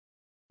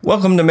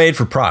Welcome to Made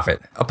for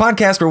Profit, a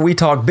podcast where we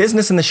talk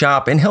business in the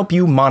shop and help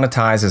you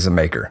monetize as a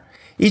maker.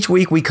 Each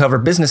week we cover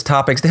business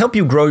topics to help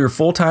you grow your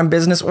full-time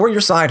business or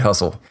your side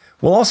hustle.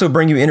 We'll also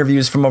bring you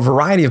interviews from a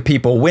variety of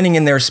people winning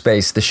in their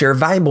space to share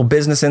valuable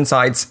business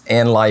insights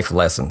and life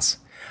lessons.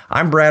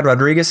 I'm Brad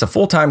Rodriguez, a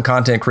full-time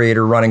content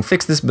creator running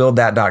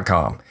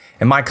FixThisBuildThat.com,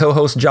 and my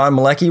co-host John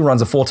Malecki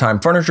runs a full-time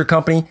furniture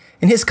company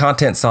and his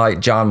content site,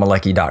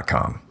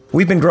 johnmalecki.com.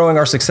 We've been growing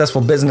our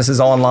successful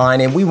businesses online,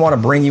 and we want to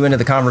bring you into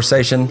the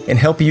conversation and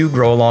help you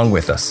grow along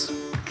with us.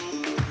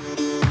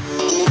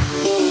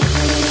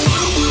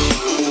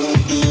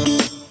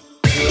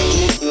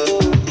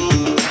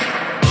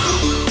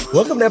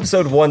 Welcome to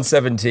episode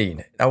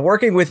 117. Now,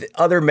 working with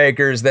other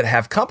makers that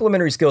have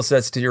complementary skill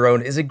sets to your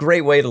own is a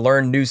great way to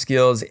learn new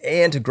skills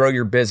and to grow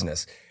your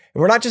business. And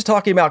we're not just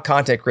talking about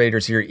content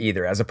creators here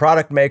either. As a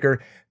product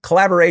maker,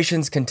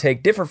 collaborations can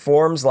take different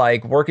forms,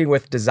 like working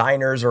with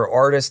designers or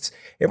artists.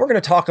 And we're going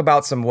to talk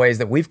about some ways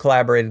that we've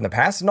collaborated in the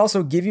past and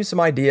also give you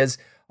some ideas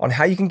on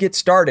how you can get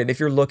started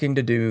if you're looking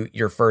to do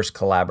your first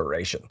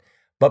collaboration.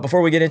 But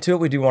before we get into it,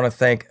 we do want to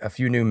thank a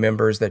few new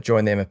members that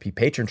joined the MFP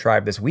Patron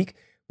Tribe this week.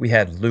 We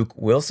had Luke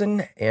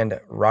Wilson and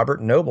Robert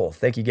Noble.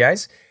 Thank you,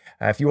 guys.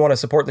 If you want to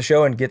support the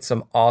show and get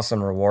some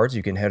awesome rewards,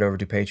 you can head over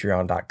to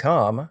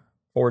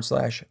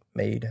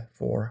patreon.com/made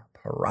for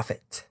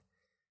profit.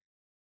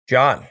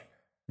 John.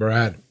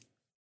 Brad.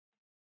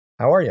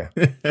 How are you?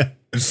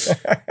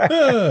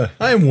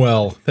 I'm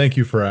well. Thank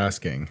you for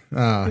asking.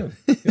 Good.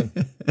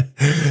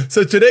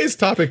 So today's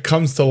topic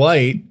comes to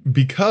light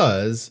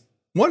because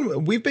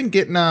we've been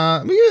getting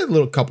we get a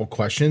little couple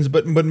questions,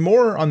 but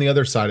more on the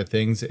other side of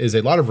things is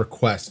a lot of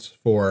requests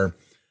for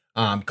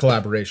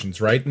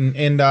collaborations, right?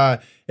 And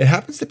it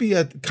happens to be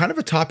a kind of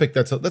a topic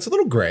that's a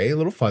little gray, a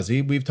little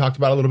fuzzy. We've talked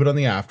about a little bit on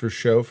the after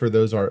show for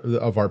those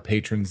of our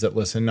patrons that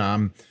listen.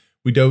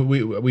 We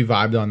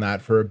vibed on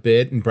that for a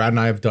bit, and Brad and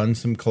I have done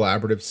some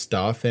collaborative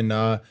stuff. And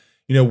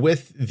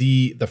with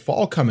the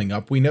fall coming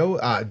up, we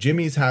know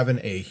Jimmy's having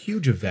a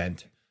huge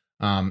event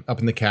up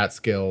in the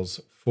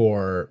Catskills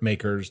for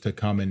makers to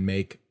come and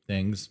make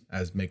things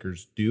as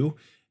makers do.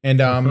 And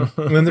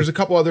then there's a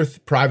couple other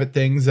private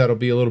things that'll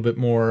be a little bit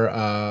more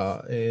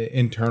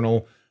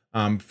internal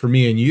for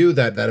me and you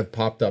that have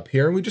popped up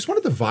here. And we just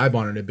wanted to vibe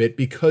on it a bit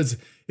because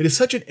it is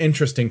such an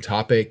interesting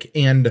topic.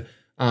 And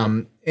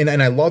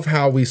I love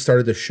how we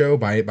started the show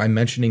by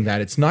mentioning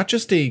that it's not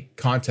just a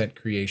content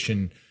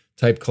creation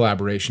type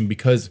collaboration,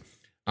 because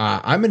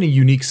I'm in a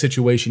unique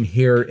situation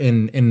here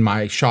in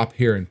my shop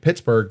here in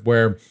Pittsburgh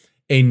where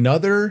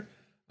another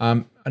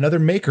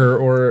maker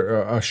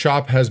or a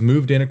shop has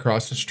moved in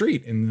across the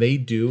street, and they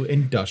do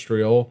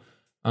industrial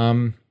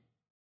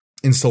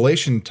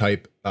installation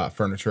type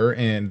furniture,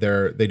 and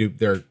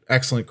they're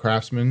excellent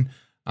craftsmen.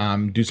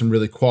 Do some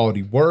really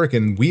quality work,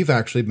 and we've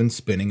actually been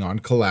spinning on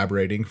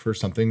collaborating for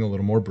something a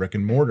little more brick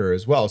and mortar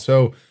as well.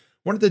 So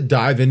wanted to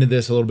dive into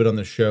this a little bit on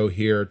the show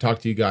here, talk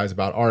to you guys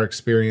about our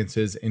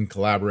experiences in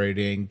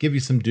collaborating, give you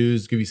some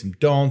do's, give you some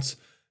don'ts,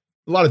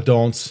 a lot of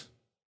don'ts,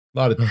 a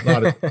lot of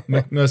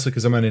mostly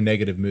because I'm in a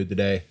negative mood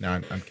today. No,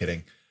 I'm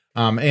kidding.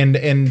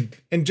 And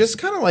just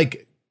kind of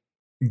like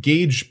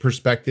gauge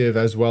perspective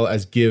as well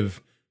as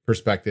give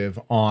perspective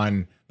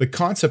on the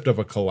concept of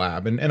a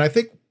collab. And I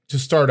think, to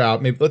start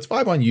out, maybe let's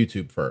vibe on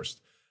YouTube first.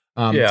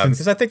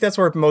 Because I think that's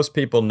where most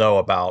people know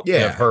about,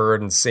 and have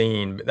heard and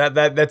seen.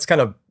 That's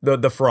kind of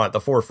the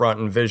forefront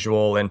and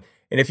visual. And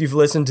if you've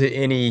listened to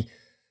any,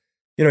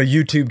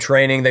 YouTube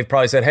training, they've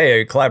probably said,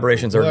 "Hey,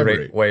 collaborations are a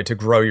great way to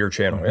grow your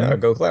channel." Mm-hmm. Yeah,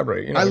 go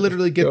collaborate. I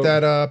literally get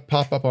that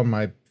pop up on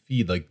my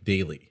feed like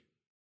daily.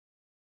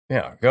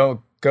 Yeah,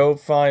 go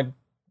find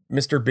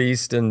Mr.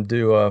 Beast and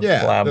do a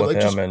collab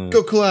with him, and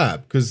go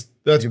collab because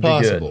that's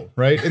possible,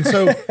 right? And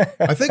so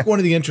I think one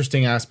of the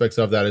interesting aspects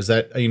of that is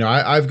that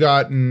I've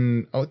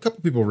gotten a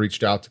couple people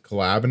reached out to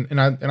collab,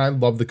 and I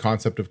love the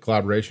concept of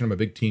collaboration. I'm a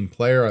big team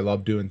player. I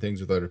love doing things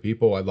with other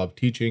people. I love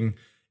teaching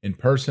in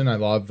person. I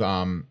love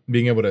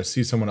being able to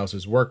see someone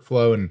else's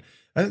workflow, and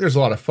I think there's a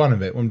lot of fun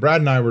of it. When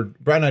Brad and I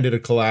did a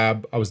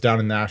collab, I was down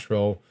in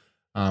Nashville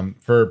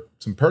for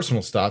some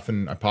personal stuff,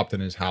 and I popped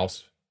in his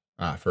house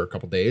for a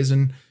couple days,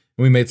 and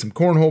we made some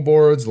cornhole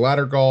boards,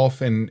 ladder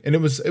golf, and it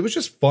was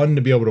just fun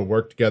to be able to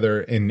work together.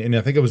 And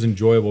I think it was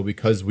enjoyable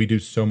because we do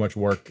so much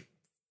work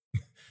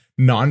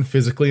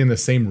non-physically in the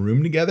same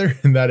room together,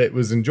 and that it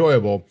was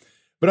enjoyable.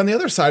 But on the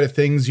other side of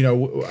things,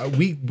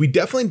 we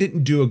definitely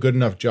didn't do a good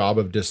enough job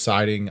of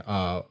deciding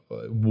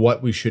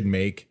what we should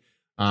make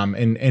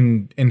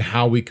and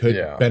how we could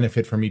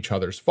benefit from each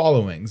other's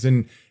followings.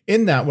 And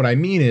in that, what I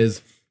mean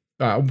is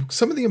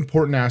some of the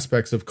important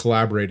aspects of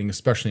collaborating,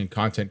 especially in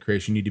content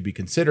creation, you need to be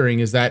considering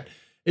is the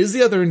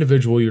other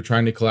individual you're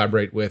trying to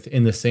collaborate with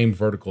in the same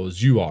vertical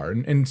as you are.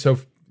 And so,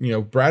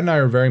 Brad and I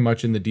are very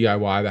much in the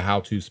DIY, the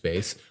how-to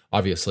space,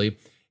 obviously.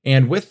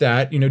 And with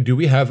that, do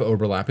we have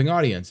overlapping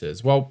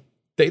audiences? Well,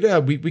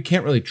 data, we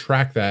can't really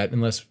track that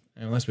unless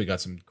we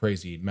got some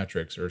crazy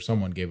metrics or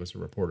someone gave us a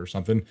report or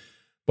something.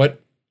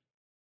 But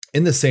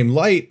in the same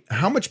light,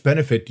 how much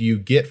benefit do you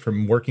get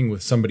from working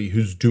with somebody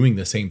who's doing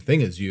the same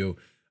thing as you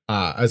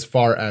as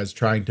far as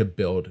trying to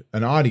build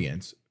an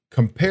audience,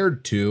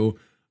 compared to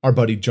our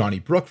buddy Johnny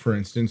Brook, for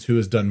instance, who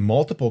has done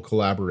multiple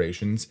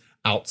collaborations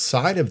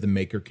outside of the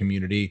maker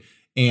community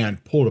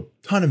and pulled a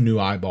ton of new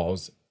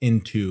eyeballs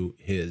into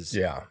his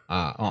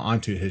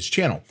onto his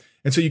channel.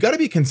 And so you got to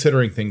be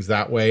considering things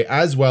that way,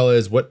 as well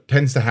as what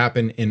tends to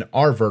happen in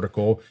our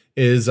vertical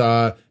is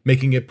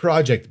making it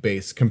project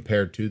based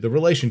compared to the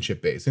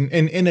relationship based. And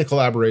in a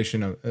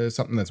collaboration of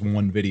something that's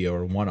one video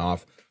or one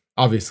off,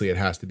 obviously it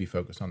has to be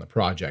focused on the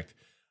project.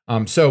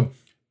 So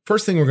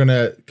first thing we're going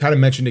to kind of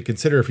mention to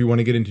consider if you want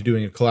to get into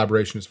doing a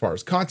collaboration as far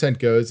as content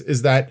goes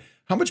is that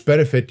how much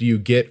benefit do you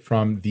get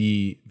from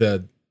the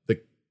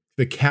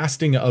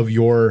casting of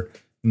your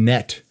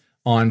net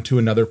onto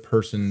another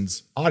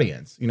person's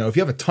audience? You know, if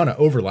you have a ton of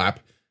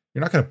overlap,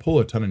 you're not going to pull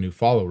a ton of new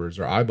followers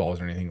or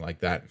eyeballs or anything like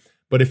that.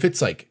 But if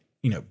it's like,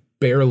 you know,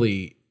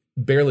 barely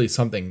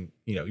something,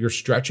 you know, you're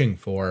stretching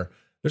for,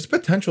 there's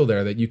potential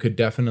there that you could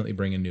definitely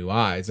bring in new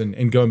eyes.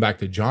 And going back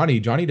to Johnny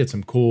did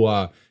some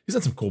cool, he's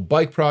done some cool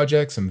bike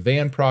projects, some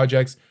van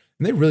projects,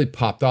 and they really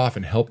popped off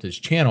and helped his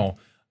channel.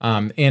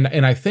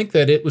 And I think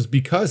that it was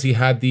because he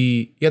had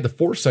the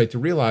foresight to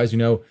realize, you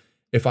know,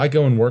 if I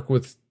go and work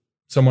with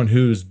someone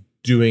who's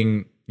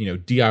doing, you know,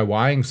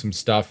 DIYing some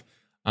stuff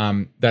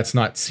that's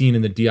not seen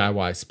in the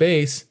DIY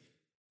space,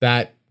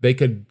 that they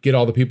could get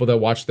all the people that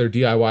watch their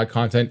DIY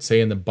content,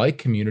 say in the bike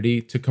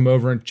community, to come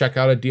over and check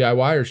out a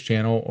DIYer's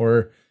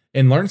channel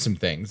and learn some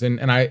things. And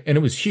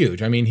it was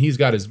huge. I mean, he's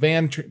got his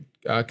van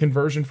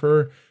conversion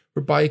for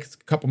bikes, a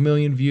couple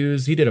million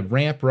views. He did a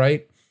ramp,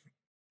 right?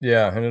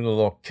 Yeah, and did a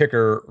little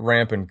kicker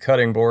ramp and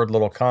cutting board,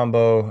 little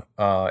combo.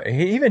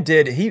 He even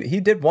did he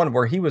did one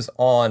where he was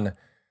on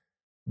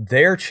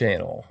their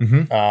channel,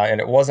 and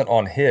it wasn't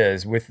on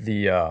his, with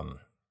the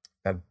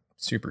that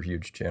super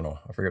huge channel.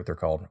 I forget what they're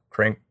called,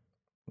 Crank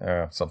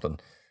something.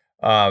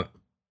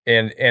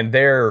 And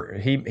there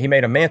he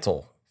made a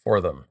mantle for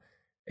them,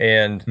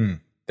 and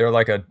they were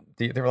like a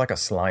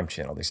slime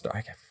channel.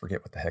 I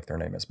forget what the heck their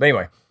name is, but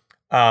anyway.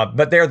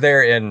 But they're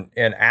there in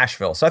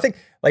Asheville. So I think,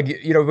 like,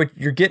 you know,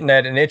 you're getting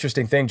at an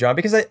interesting thing, John,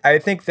 because I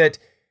think that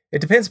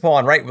it depends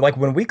upon, right? Like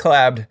when we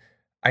collabed,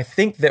 I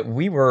think that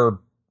we were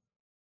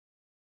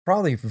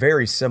probably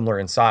very similar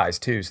in size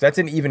too. So that's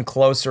an even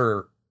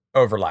closer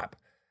overlap,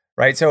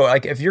 right? So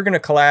like if you're going to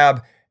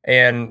collab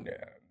and,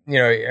 you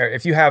know,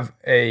 if you have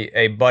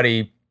a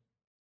buddy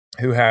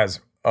who has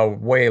a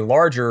way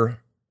larger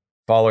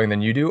following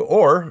than you do,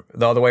 or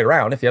the other way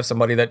around, if you have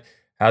somebody that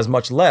has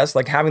much less,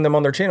 like having them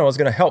on their channel is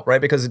going to help,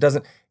 right? Because it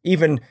doesn't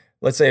even,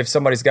 let's say if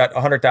somebody's got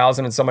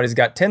 100,000 and somebody's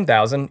got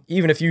 10,000,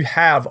 even if you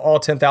have all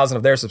 10,000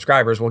 of their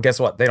subscribers, well, guess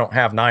what? They don't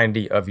have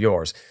 90 of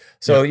yours.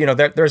 So, you know,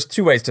 there's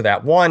two ways to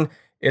that. One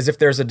is if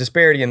there's a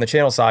disparity in the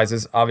channel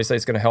sizes, obviously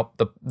it's going to help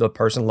the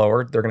person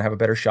lower. They're going to have a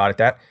better shot at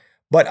that.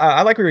 But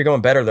I like where you're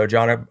going better though,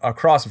 John,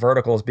 across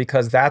verticals,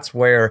 because that's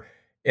where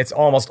it's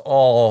almost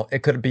all,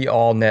 it could be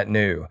all net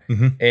new.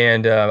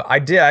 And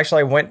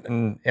I went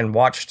and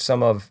watched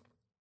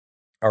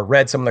or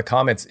read some of the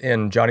comments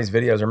in Johnny's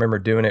videos. I remember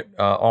doing it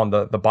on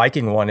the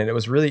biking one, and it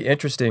was really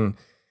interesting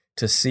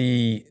to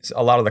see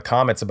a lot of the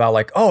comments about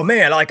like, oh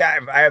man, like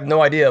I have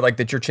no idea like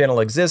that your channel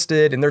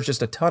existed. And there's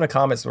just a ton of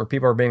comments where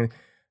people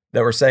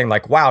that were saying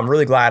like, wow, I'm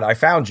really glad I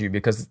found you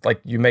because like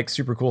you make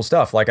super cool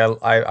stuff. Like I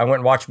went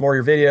and watched more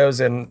of your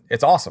videos and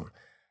it's awesome.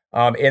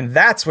 And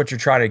that's what you're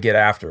trying to get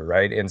after,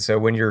 right? And so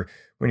when you're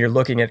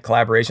looking at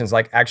collaborations,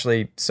 like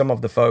actually some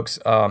of the folks,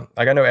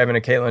 like I know Evan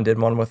and Caitlin did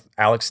one with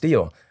Alex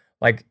Steele,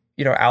 like,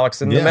 you know,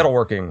 Alex in the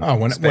metalworking. Oh,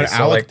 when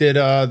Alec did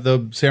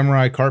the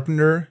Samurai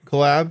Carpenter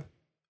collab,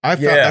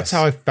 that's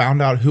how I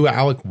found out who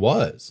Alec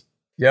was.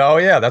 Yeah, oh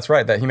yeah, that's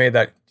right. That he made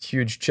that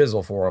huge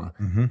chisel for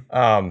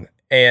him.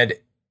 And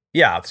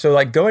yeah, so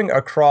like going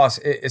across,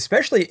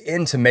 especially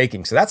into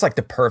making. So that's like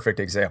the perfect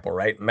example,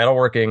 right?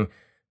 Metalworking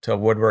to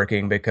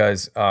woodworking,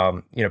 because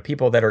you know,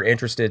 people that are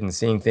interested in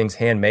seeing things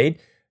handmade,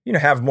 you know,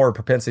 have more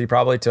propensity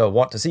probably to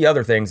want to see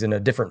other things in a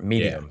different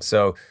medium. Yeah.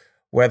 So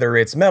whether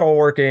it's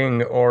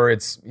metalworking or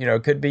it's, you know,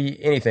 it could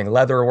be anything,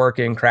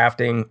 leatherworking,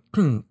 crafting,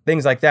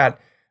 things like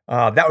that.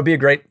 That would be a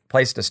great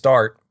place to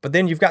start. But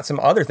then you've got some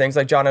other things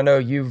like, John, I know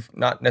you've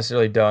not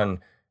necessarily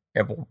done,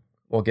 and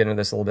we'll get into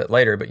this a little bit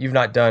later, but you've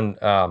not done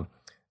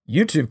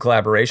YouTube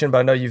collaboration, but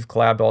I know you've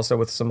collabed also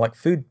with some like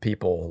food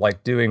people,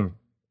 like doing,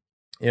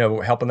 you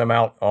know, helping them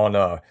out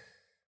on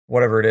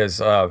whatever it is.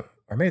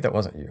 Or maybe that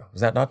wasn't you. Was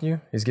that not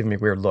you? He's giving me a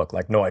weird look.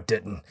 Like, no, I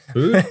didn't.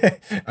 Food?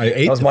 I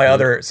ate. That was my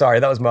other. Sorry,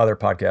 that was my other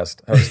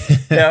podcast.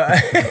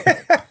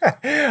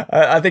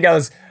 I think I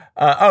was.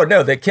 I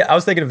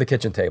was thinking of the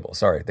kitchen table.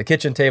 Sorry, the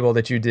kitchen table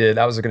that you did.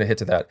 I was going to hit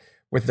to that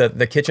with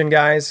the kitchen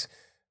guys.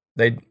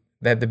 They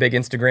had the big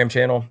Instagram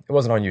channel. It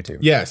wasn't on YouTube.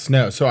 Yes,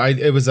 no. So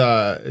it was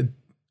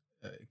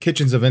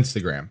Kitchens of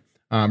Instagram.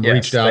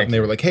 Reached out and they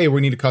were like, hey,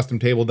 we need a custom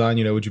table done.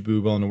 You know, would you be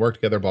willing to work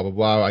together? Blah, blah,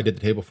 blah. I did the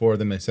table for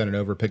them. They sent it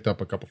over, picked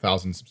up a couple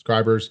thousand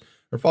subscribers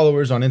or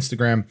followers on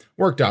Instagram.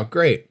 Worked out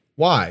great.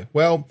 Why?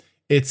 Well,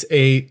 it's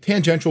a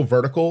tangential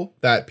vertical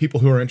that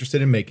people who are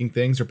interested in making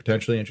things are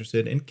potentially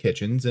interested in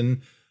kitchens.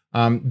 And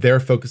Their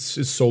focus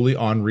is solely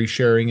on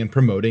resharing and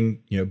promoting,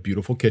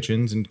 beautiful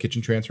kitchens and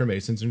kitchen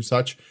transformations and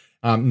such.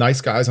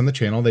 Nice guys on the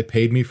channel. They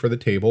paid me for the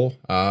table,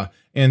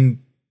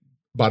 and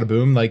bada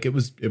boom, like it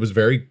was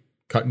very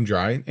cut and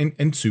dry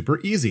and super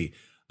easy.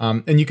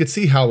 And you could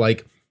see how,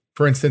 like,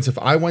 for instance, if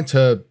I went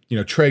to,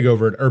 Treg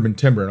over at Urban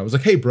Timber and I was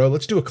like, hey bro,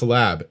 let's do a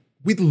collab,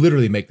 we'd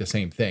literally make the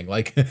same thing.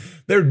 Like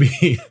there'd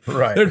be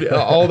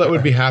all that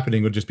would be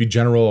happening would just be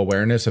general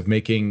awareness of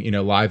making,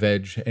 live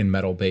edge and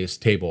metal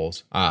based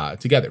tables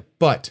together.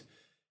 But,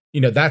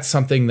 that's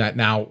something that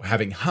now,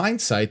 having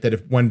hindsight,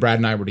 that when Brad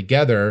and I were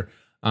together,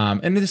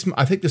 and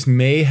I think this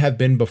may have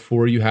been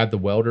before you had the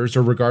welders,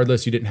 or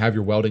regardless, you didn't have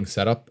your welding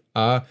setup.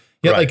 That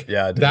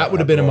would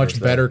have been a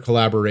much better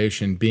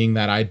collaboration, being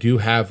that I do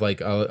have like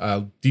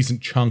a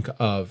decent chunk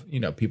of,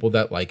 people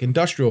that like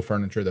industrial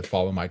furniture that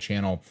follow my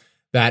channel,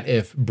 that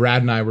if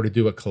Brad and I were to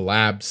do a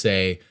collab,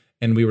 say,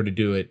 and we were to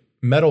do it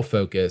metal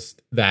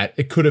focused, that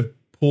it could have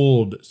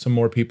pulled some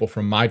more people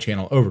from my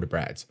channel over to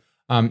Brad's,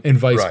 and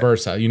vice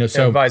versa,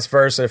 so and vice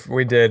versa. If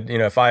we did,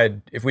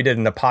 if we did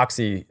an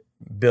epoxy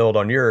build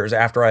on yours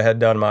after I had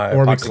done my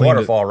epoxy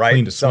waterfall,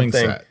 cleaned a swing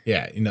set.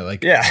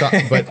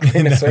 But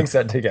clean a swing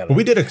set together. But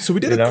we did a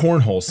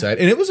cornhole set,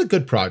 and it was a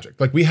good project.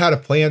 Like, we had a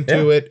plan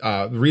to it.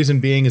 The reason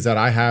being is that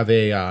I have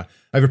a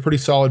pretty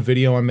solid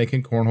video on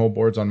making cornhole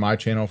boards on my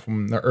channel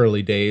from the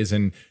early days,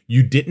 and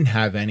you didn't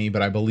have any,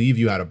 but I believe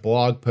you had a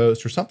blog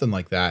post or something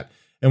like that.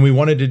 And we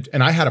wanted to,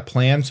 and I had a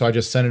plan, so I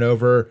just sent it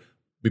over.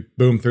 We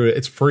boom through it.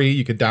 It's free.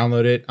 You could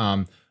download it.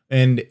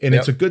 And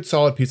it's a good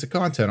solid piece of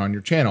content on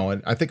your channel,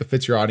 and I think it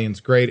fits your audience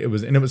great. It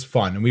was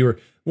fun, and we were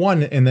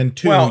one, and then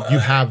two, you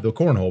have the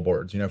cornhole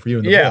boards, for you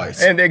and the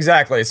boys. And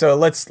exactly. So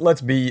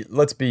let's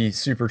be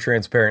super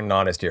transparent and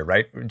honest here,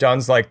 right?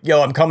 John's like,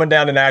 yo, I'm coming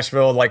down to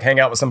Nashville, like hang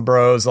out with some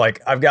bros.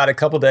 Like, I've got a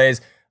couple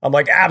days. I'm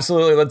like,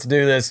 absolutely, let's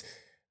do this.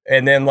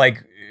 And then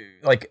like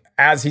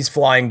as he's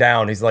flying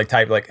down, he's like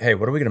hey,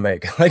 what are we gonna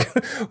make? Like,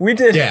 we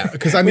did. Yeah,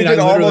 because I literally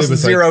almost was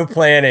zero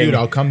planning. Dude,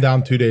 I'll come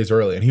down 2 days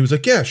early, and he was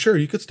like, yeah, sure,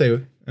 you could stay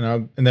with.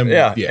 And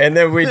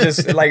then we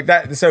just like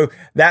that. So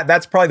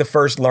that's probably the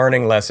first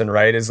learning lesson,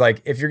 right? Is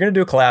like, if you're going to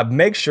do a collab,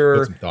 make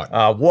sure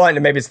one,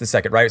 and maybe it's the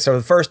second, right? So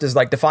the first is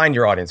like, define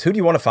your audience. Who do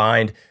you want to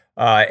find?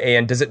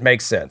 And does it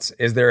make sense?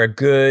 Is there a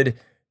good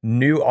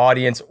new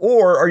audience,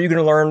 or are you going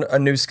to learn a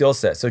new skill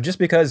set? So just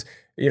because,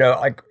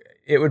 like,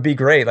 it would be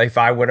great, like if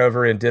I went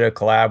over and did a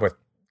collab with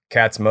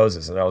Katz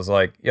Moses, and I was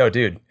like, yo,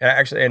 dude,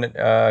 actually, and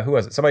who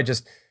was it? Somebody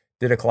just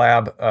did a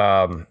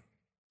collab.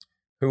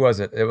 Who was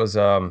it? It was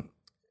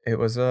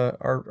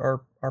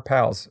our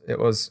pals. It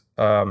was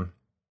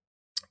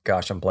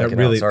gosh, I'm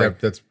blanking out. Sorry.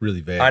 That's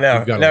really vague. I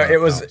know. No, it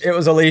was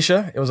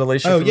Alicia. It was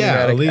Alicia. Oh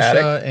yeah,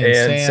 Alicia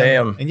and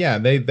Sam. And yeah,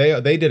 they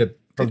did it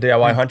from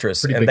DIY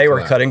Huntress, and they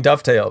were cutting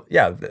dovetail.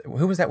 Yeah,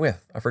 who was that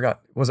with? I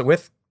forgot. Was it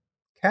with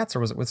Katz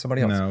or was it with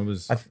somebody else? No, it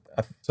was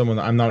someone.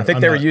 I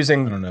were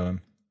using. I don't know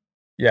him.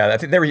 Yeah, I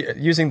think they were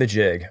using the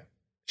jig.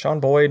 Sean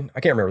Boyd. I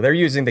can't remember. They were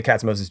using the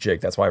Katz Moses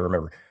jig. That's why I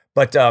remember.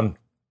 But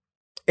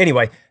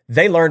anyway,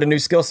 they learned a new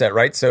skill set,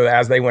 right? So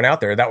as they went out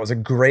there, that was a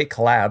great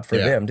collab for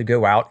them to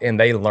go out, and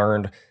they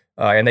learned,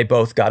 and they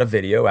both got a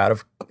video out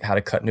of how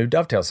to cut new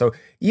dovetails. So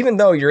even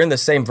though you're in the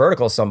same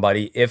vertical as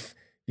somebody, if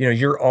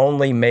you're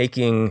only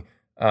making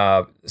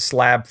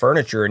slab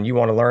furniture and you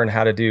want to learn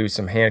how to do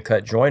some hand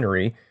cut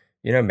joinery,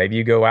 maybe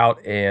you go out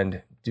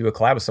and do a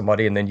collab with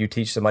somebody, and then you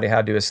teach somebody how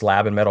to do a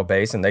slab and metal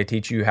base, and they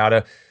teach you how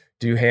to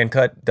do hand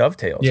cut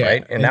dovetails,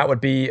 right? And that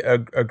would be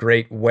a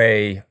great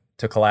way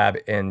to collab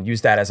and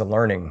use that as a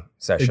learning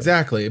session.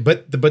 Exactly.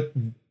 But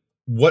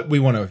what we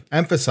want to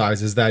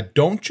emphasize is that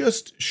don't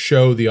just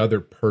show the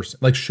other person,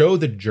 like show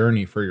the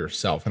journey for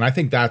yourself. And I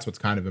think that's what's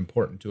kind of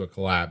important to a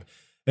collab.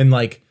 And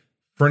like,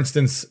 for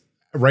instance,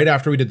 right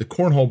after we did the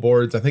cornhole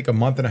boards, I think a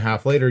month and a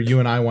half later, you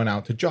and I went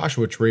out to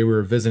Joshua Tree. We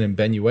were visiting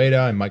Ben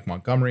Ueda and Mike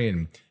Montgomery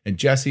and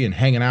Jesse and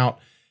hanging out.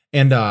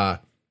 And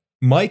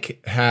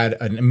Mike had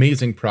an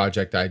amazing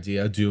project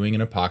idea doing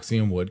an epoxy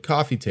and wood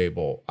coffee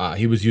table.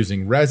 He was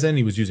using resin.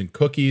 He was using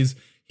cookies.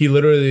 He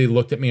literally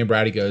looked at me and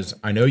Brad. He goes,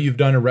 I know you've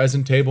done a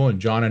resin table, and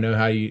John, I know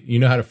how you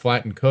know how to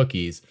flatten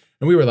cookies.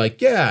 And we were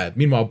like, yeah.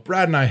 Meanwhile,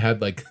 Brad and I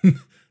had like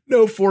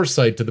no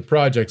foresight to the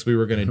projects we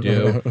were going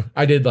to do.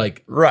 I did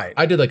like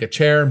a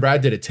chair, and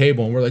Brad did a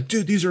table, and we're like,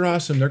 dude, these are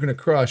awesome. They're going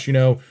to crush.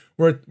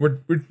 We're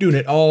doing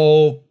it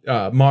all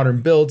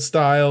modern build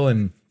style,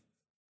 and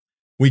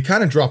we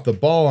kind of dropped the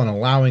ball on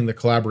allowing the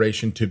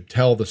collaboration to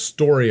tell the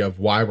story of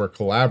why we're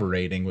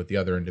collaborating with the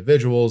other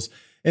individuals.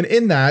 And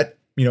in that,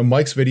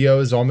 Mike's video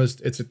is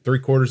it's at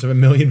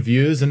 750,000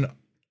 views, and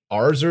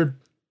ours are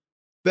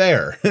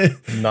there.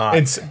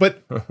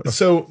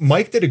 So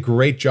Mike did a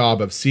great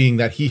job of seeing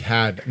that he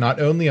had not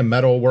only a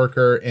metal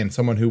worker and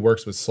someone who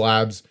works with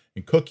slabs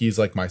and cookies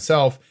like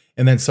myself,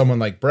 and then someone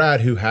like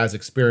Brad who has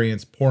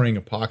experience pouring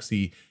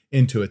epoxy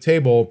into a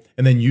table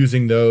and then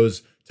using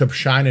those to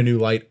shine a new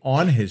light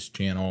on his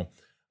channel.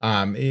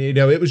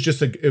 It was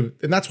just and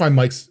that's why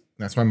Mike's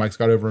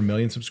got over 1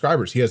 million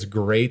subscribers. He has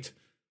great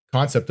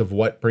concept of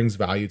what brings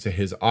value to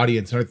his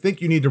audience. And I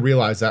think you need to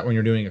realize that when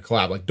you're doing a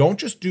collab, like don't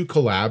just do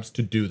collabs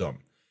to do them.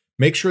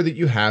 Make sure that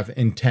you have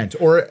intent,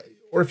 or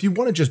if you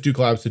want to just do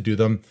collabs to do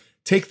them,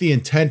 take the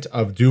intent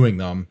of doing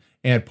them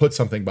and put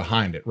something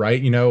behind it,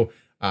 right?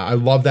 I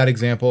love that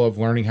example of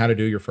learning how to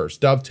do your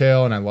first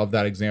dovetail. And I love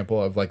that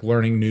example of like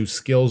learning new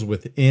skills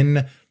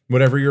within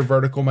whatever your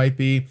vertical might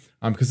be.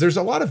 Because there's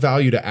a lot of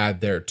value to add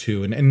there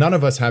too. And none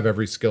of us have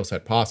every skill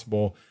set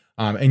possible.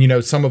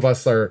 And some of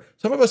us are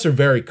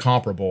very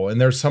comparable. And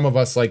there's some of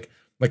us like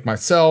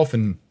myself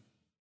and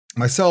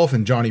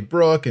Johnny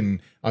Brook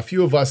and a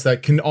few of us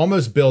that can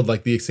almost build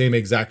like the same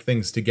exact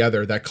things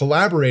together, that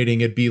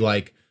collaborating, it'd be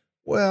like,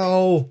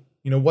 well,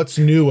 what's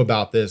new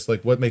about this?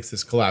 Like what makes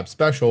this collab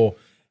special?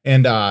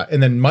 And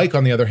then Mike,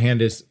 on the other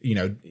hand, is,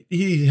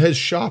 his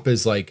shop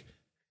is like,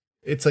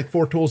 it's like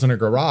 4 tools in a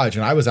garage.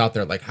 And I was out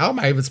there like, how am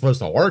I even supposed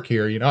to work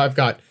here? I've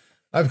got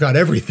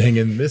everything,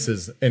 and this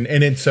is,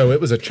 and so it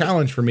was a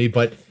challenge for me,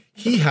 but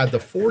he had the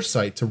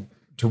foresight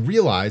to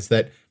realize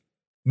that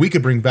we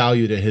could bring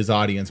value to his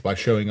audience by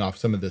showing off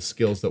some of the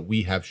skills that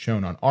we have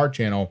shown on our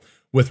channel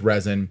with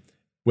resin,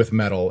 with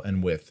metal,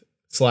 and with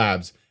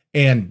slabs.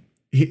 And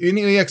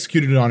he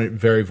executed on it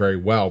very, very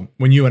well.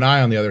 When you and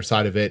I, on the other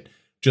side of it,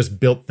 just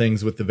built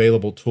things with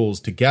available tools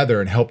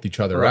together and helped each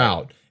other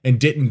out, and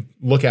didn't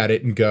look at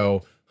it and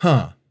go,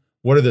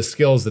 what are the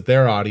skills that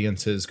their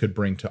audiences could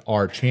bring to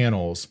our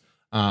channels,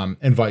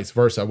 and vice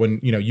versa. When,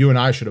 you and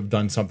I should have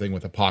done something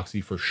with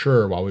epoxy for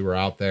sure while we were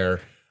out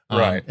there,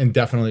 and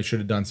definitely should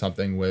have done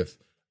something with,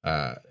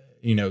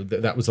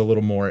 that was a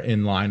little more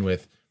in line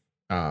with,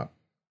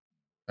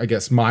 I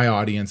guess, my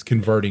audience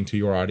converting to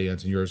your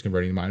audience and yours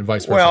converting to mine, and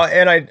vice versa. Well,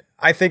 and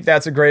I think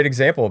that's a great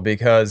example,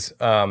 because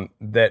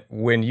that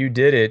when you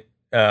did it,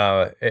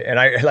 and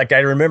I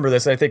remember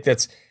this, I think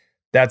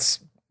that's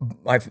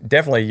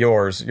definitely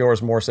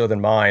yours more so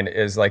than mine,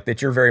 is like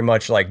that you're very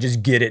much like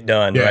just get it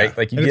done, right?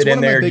 Like you get in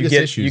there,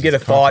 you get a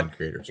thought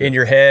in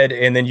your head,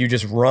 and then you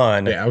just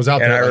run. Yeah, I was out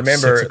there at like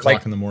 6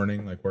 o'clock in the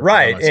morning, like working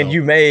by myself.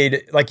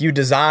 And you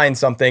designed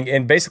something,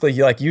 and basically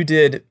you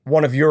did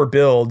one of your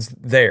builds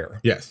there.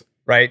 Yes.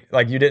 Right?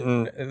 Like you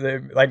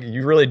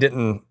really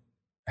didn't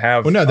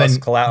have us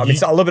collab. I mean,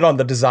 it's a little bit on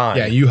the design.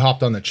 Yeah, you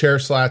hopped on the chair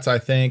slats, I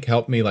think,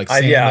 helped me like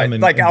sand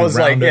them. And, I was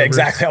like,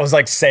 exactly. I was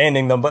like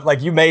sanding them, but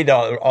like you made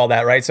all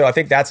that, right? So I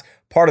think that's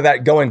part of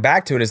that. Going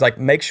back to it is like,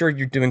 make sure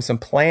you're doing some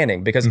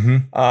planning, because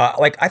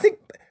I think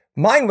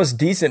mine was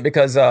decent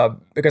because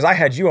I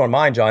had you on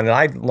mine, John, and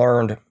I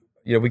learned,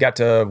 we got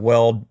to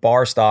weld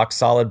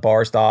solid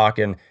bar stock,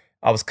 and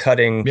I was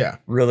cutting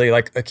really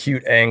like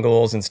acute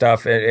angles and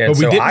stuff. And but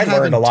we so I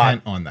learned a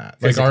lot on that.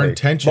 Like our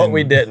intention, but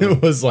we didn't.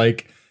 It was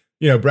like,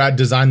 Brad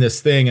designed this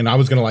thing, and I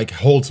was going to like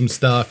hold some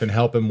stuff and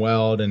help him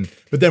weld.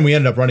 But then we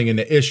ended up running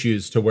into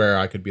issues to where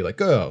I could be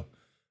like, oh,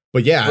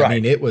 but I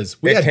mean,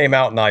 it came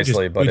out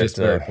nicely, but we just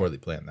very poorly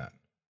planned that.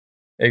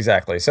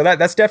 Exactly. So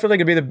that's definitely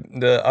going to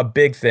be a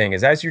big thing,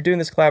 is as you're doing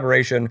this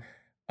collaboration,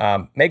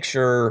 make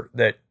sure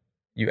that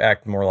you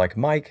act more like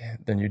Mike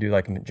than you do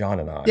like John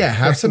and I. Yeah,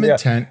 have some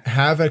intent,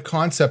 have a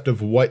concept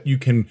of what you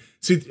can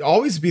see.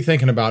 Always be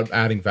thinking about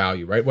adding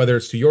value, right? Whether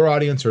it's to your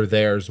audience or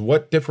theirs,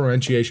 what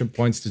differentiation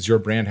points does your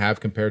brand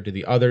have compared to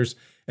the others?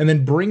 And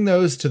then bring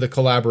those to the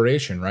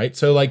collaboration, right?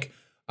 So like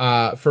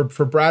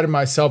for Brad and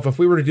myself, if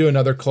we were to do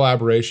another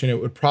collaboration, it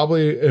would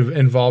probably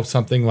involve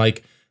something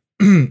like,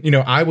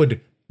 I would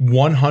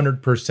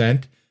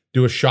 100%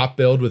 do a shop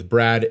build with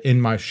Brad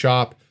in my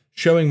shop,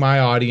 showing my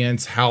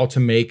audience how to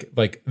make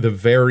like the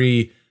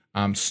very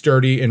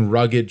sturdy and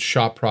rugged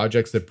shop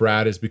projects that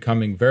Brad is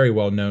becoming very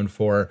well known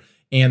for,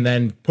 and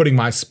then putting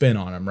my spin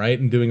on them, right?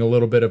 And doing a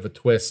little bit of a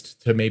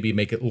twist to maybe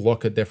make it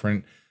look a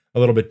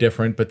little bit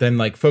different, but then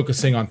like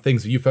focusing on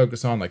things that you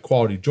focus on, like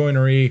quality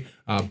joinery,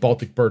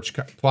 Baltic birch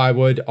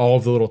plywood, all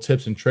of the little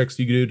tips and tricks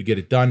you can do to get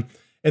it done.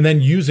 And then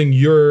using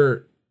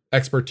your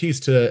expertise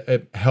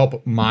to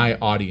help my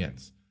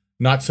audience,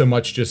 not so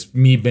much just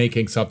me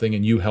making something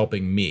and you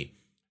helping me.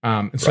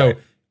 So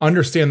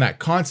understand that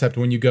concept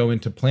when you go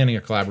into planning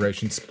a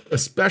collaboration,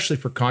 especially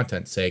for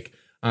content's sake,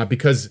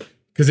 because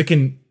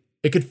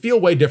it could feel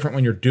way different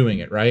when you're doing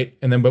it, right?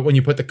 And then, but when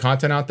you put the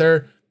content out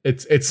there,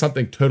 it's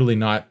something totally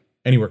not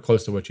anywhere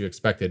close to what you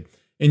expected,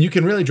 and you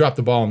can really drop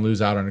the ball and lose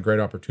out on a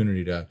great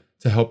opportunity to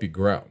help you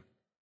grow.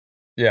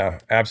 Yeah,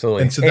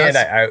 absolutely. And so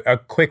a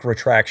quick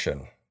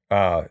retraction.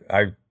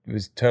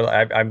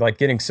 I'm like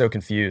getting so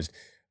confused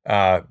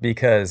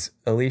because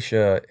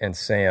Alicia and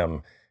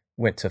Sam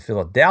went to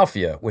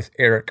Philadelphia with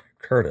Eric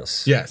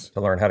Curtis to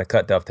learn how to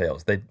cut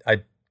dovetails.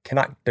 I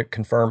cannot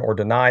confirm or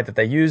deny that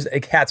they used a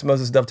Cat's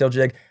Moses dovetail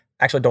jig.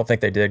 Actually, don't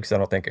think they did, because I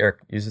don't think Eric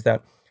uses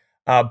that.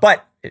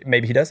 But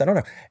maybe he does. I don't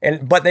know.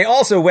 But they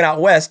also went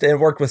out west and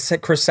worked with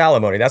Chris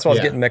Salamone. That's why I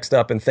was getting mixed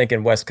up and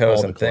thinking West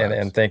Coast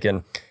and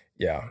thinking,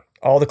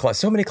 all the collabs.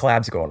 So many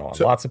collabs going on.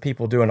 Lots of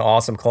people doing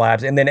awesome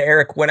collabs. And then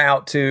Eric went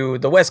out to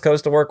the West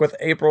Coast to work with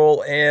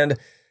April and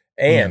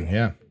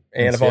Anne.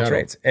 And of all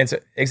trades. And so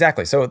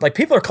exactly. So like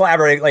people are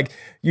collaborating. Like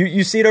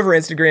you see it over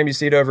Instagram, you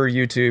see it over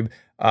YouTube.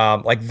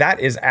 Like that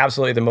is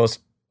absolutely the most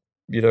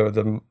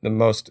the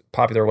most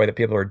popular way that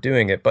people are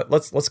doing it. But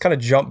let's kind of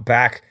jump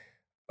back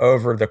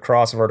over the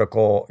cross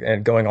vertical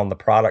and going on the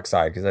product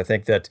side, because I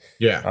think that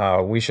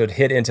we should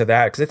hit into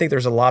that, because I think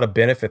there's a lot of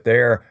benefit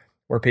there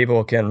where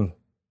people can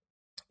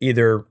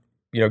either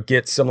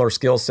get similar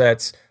skill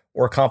sets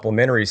or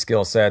complementary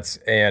skill sets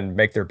and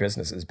make their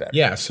businesses better.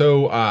 Yeah.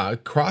 So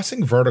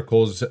crossing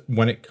verticals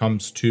when it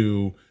comes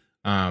to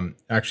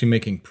actually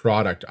making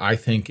product, I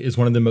think, is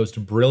one of the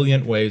most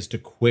brilliant ways to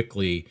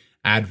quickly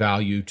add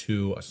value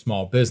to a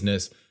small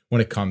business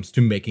when it comes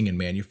to making and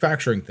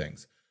manufacturing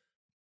things.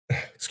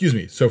 Excuse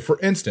me. So for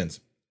instance,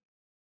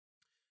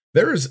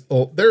 there's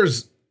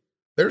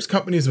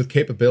companies with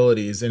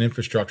capabilities and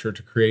infrastructure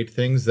to create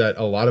things that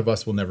a lot of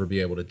us will never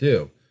be able to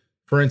do.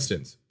 For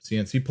instance,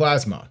 CNC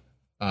plasma,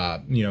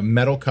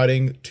 metal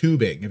cutting,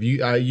 tubing. If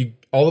you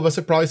all of us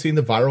have probably seen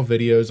the viral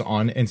videos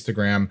on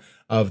Instagram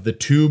of the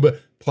tube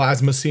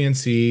plasma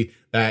CNC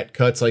that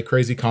cuts like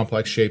crazy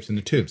complex shapes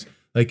into tubes.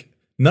 Like,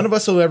 none of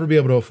us will ever be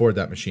able to afford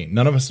that machine.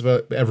 None of us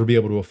will ever be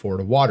able to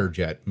afford a water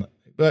jet.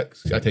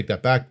 But I take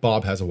that back.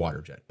 Bob has a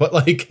water jet. But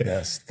like,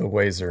 yes, the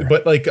Wazer.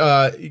 But like,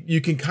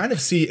 you can kind of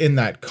see in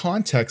that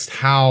context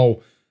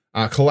how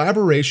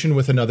collaboration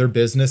with another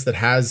business that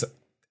has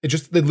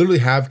they literally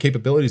have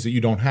capabilities that you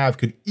don't have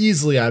could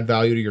easily add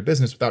value to your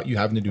business without you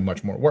having to do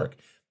much more work.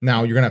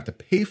 Now you're gonna have to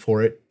pay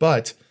for it,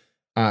 but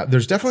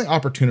there's definitely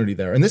opportunity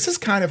there. And this is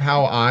kind of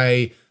how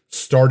I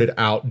started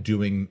out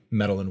doing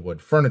metal and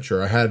wood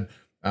furniture. I had,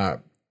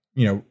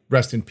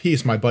 rest in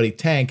peace, my buddy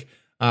Tank.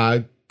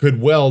 Could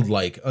weld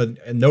like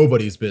a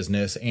nobody's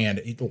business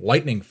and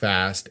lightning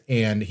fast.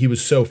 And he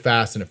was so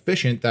fast and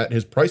efficient that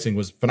his pricing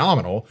was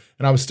phenomenal.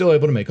 And I was still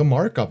able to make a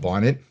markup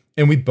on it.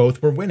 And we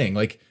both were winning.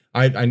 Like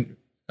I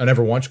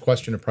never once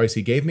questioned a price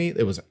he gave me.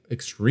 It was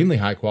extremely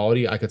high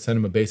quality. I could send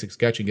him a basic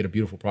sketch and get a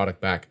beautiful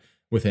product back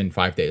within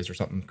 5 days or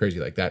something crazy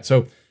like that.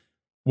 So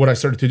what I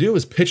started to do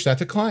is pitch that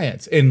to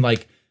clients. And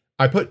like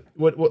I put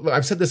what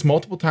I've said this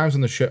multiple times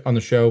on the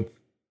show.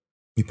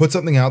 You put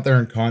something out there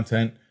in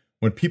content.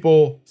 When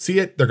people see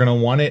it, they're going to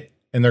want it,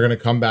 and they're going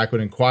to come back and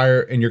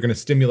inquire, and you're going to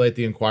stimulate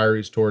the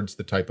inquiries towards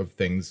the type of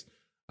things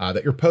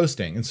that you're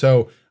posting. And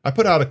so I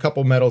put out a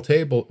couple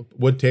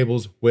wood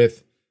tables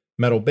with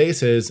metal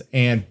bases,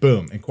 and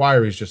boom,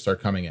 inquiries just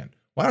start coming in.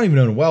 Well, I don't even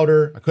own a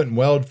welder. I couldn't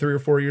weld 3 or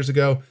 4 years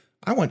ago.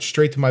 I went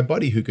straight to my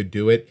buddy who could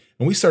do it,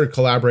 and we started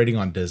collaborating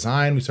on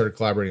design. We started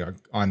collaborating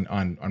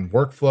on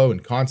workflow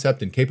and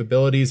concept and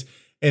capabilities,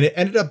 and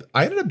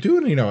I ended up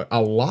doing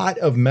a lot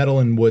of metal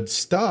and wood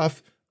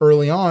stuff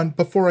early on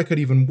before I could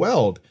even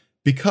weld,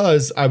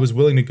 because I was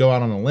willing to go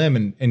out on a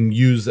limb and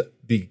use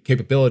the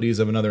capabilities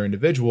of another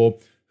individual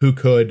who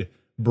could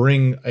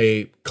bring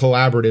a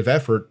collaborative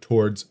effort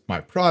towards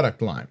my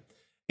product line.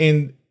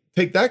 And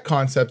take that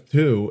concept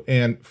too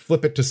and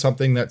flip it to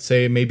something that,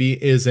 say, maybe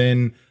is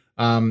in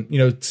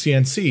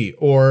CNC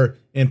or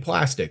in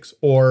plastics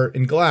or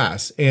in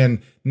glass.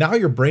 And now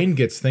your brain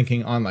gets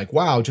thinking on like,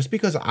 wow, just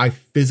because I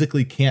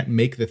physically can't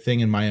make the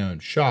thing in my own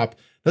shop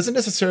doesn't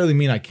necessarily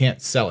mean I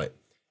can't sell it.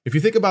 If you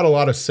think about a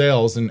lot of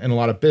sales and a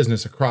lot of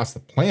business across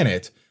the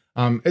planet,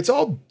 it's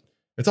all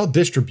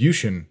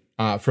distribution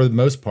for the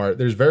most part.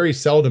 There's very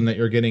seldom that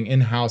you're getting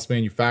in-house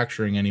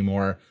manufacturing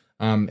anymore,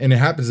 and it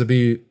happens to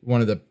be one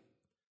of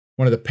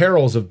the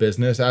perils of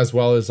business, as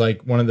well as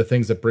like one of the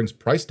things that brings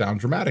price down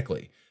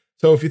dramatically.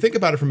 So if you think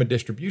about it from a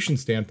distribution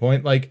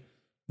standpoint, like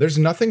there's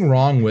nothing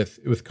wrong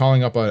with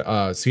calling up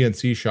a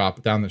CNC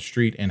shop down the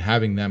street and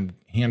having them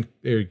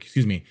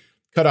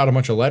cut out a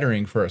bunch of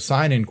lettering for a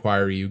sign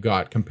inquiry you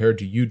got, compared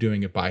to you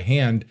doing it by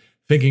hand,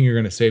 thinking you're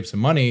going to save some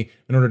money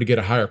in order to get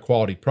a higher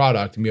quality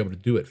product and be able to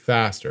do it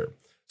faster.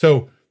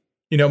 So,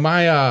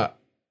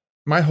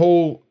 my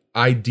whole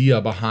idea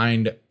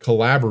behind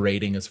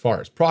collaborating as far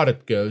as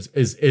product goes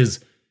is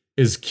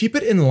keep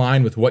it in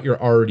line with what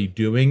you're already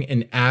doing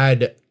and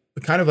add,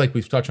 kind of like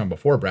we've touched on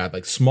before, Brad,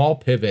 like small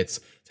pivots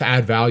to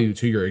add value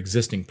to your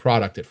existing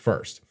product at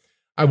first.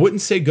 I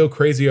wouldn't say go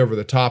crazy over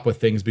the top with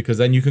things, because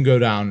then you can go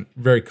down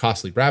very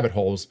costly rabbit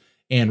holes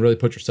and really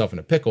put yourself in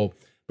a pickle.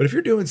 But if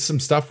you're doing some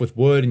stuff with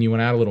wood and you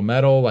want to add a little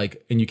metal,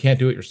 and you can't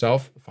do it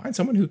yourself, find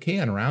someone who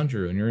can around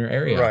you in your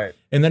area, right?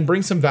 And then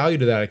bring some value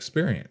to that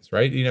experience,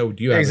 right? Do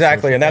you have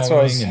exactly? And that's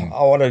what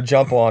I want to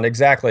jump on.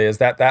 Exactly, is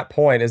that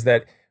point is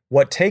that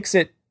what gets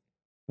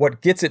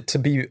it to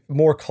be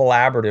more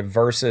collaborative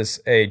versus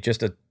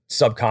just a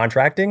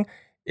subcontracting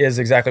is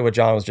exactly what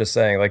John was just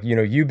saying. Like,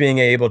 you being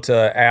able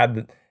to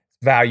add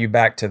value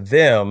back to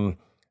them,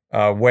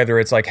 whether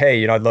it's like,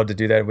 hey, I'd love to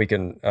do that. We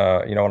can,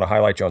 I want to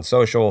highlight you on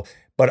social,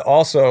 but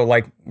also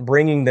like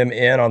bringing them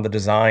in on the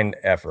design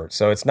effort.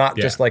 So it's not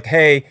just like,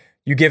 hey,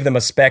 you give them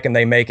a spec and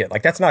they make it.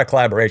 Like, that's not a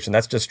collaboration.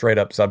 That's just straight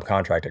up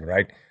subcontracting,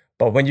 right?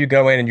 But when you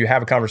go in and you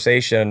have a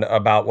conversation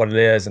about what it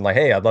is and like,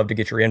 hey, I'd love to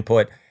get your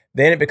input,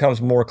 then it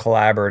becomes more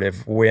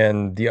collaborative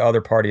when the other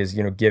party is,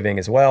 giving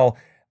as well.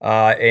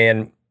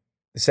 And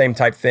the same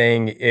type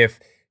thing if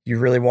you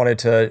really wanted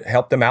to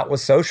help them out with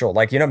social,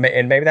 like, and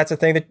maybe that's a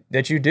thing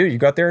that you do. You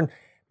go out there and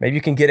maybe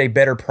you can get a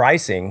better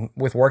pricing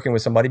with working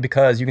with somebody,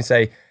 because you can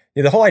say,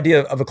 the whole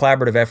idea of a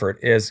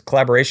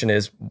collaboration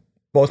is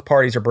both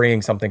parties are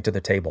bringing something to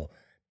the table.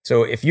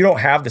 So if you don't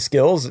have the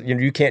skills,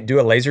 you can't do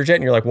a laser jet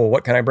and you're like, well,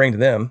 what can I bring to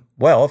them?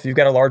 Well, if you've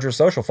got a larger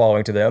social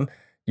following to them,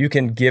 you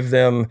can give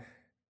them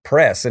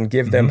press and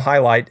give them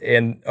highlight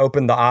and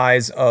open the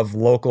eyes of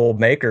local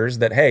makers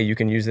that, hey, you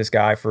can use this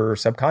guy for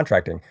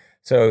subcontracting.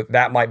 So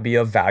that might be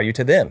of value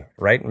to them,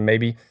 right? And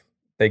maybe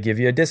they give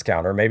you a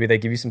discount, or maybe they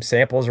give you some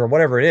samples or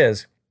whatever it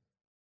is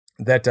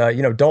that,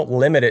 don't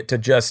limit it to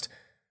just,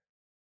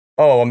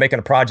 oh, I'm making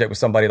a project with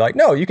somebody. Like,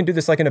 no, you can do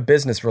this like in a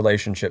business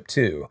relationship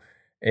too.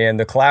 And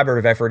the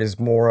collaborative effort is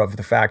more of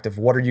the fact of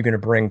what are you going to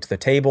bring to the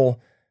table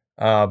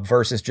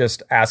versus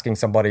just asking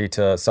somebody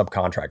to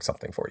subcontract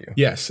something for you.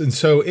 Yes. And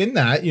so in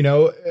that,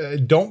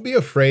 don't be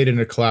afraid in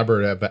a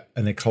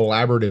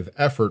collaborative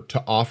effort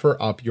to offer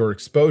up your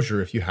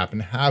exposure if you happen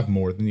to have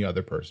more than the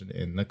other person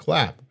in the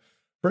collab.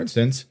 For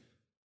instance,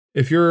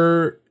 if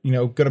you're,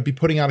 going to be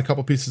putting out a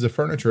couple pieces of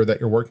furniture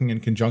that you're working in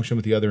conjunction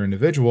with the other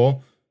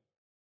individual,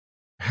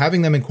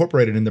 having them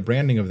incorporated in the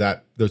branding of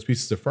those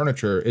pieces of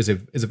furniture is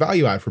a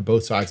value add for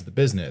both sides of the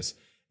business.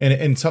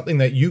 And something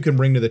that you can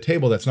bring to the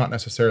table that's not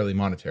necessarily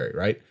monetary,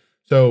 right?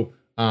 So,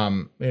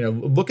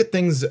 look at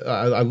things.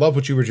 I love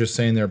what you were just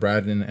saying there,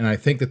 Brad, and I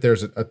think that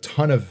there's a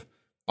ton of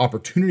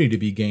opportunity to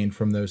be gained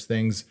from those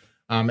things.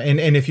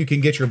 And if you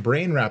can get your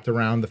brain wrapped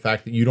around the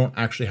fact that you don't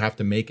actually have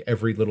to make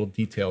every little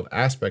detailed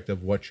aspect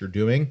of what you're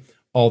doing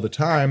all the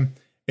time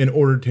in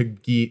order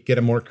to get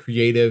a more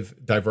creative,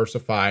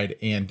 diversified,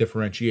 and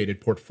differentiated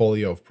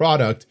portfolio of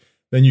product,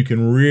 then you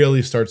can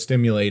really start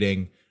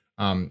stimulating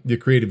the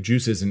creative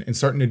juices and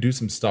starting to do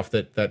some stuff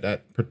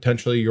that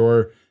potentially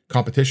your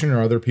competition or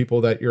other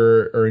people that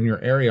are in your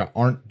area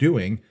aren't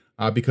doing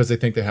because they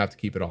think they have to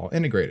keep it all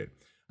integrated.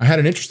 I had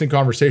an interesting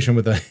conversation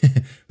with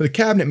a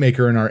cabinet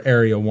maker in our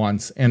area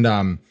once, and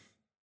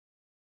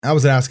I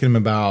was asking him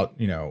about,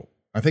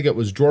 I think it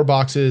was drawer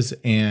boxes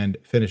and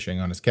finishing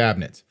on his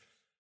cabinets.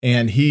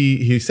 And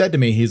he said to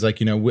me, he's like,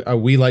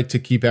 we like to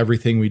keep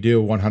everything we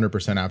do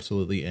 100%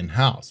 absolutely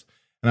in-house.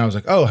 And I was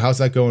like, oh, how's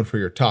that going for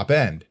your top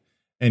end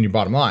and your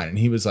bottom line? And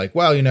he was like,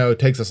 well, it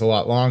takes us a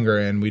lot longer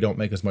and we don't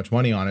make as much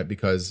money on it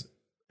because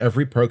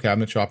every pro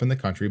cabinet shop in the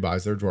country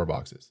buys their drawer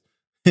boxes.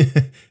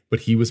 But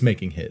he was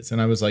making his. And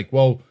I was like,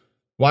 well,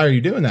 why are you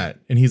doing that?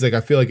 And he's like,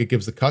 I feel like it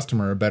gives the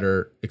customer a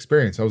better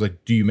experience. I was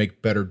like, do you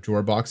make better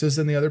drawer boxes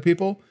than the other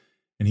people?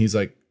 And he's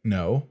like,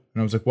 no.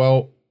 And I was like,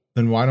 well,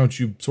 then why don't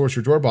you source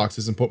your drawer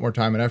boxes and put more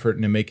time and effort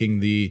into making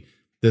the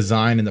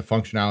design and the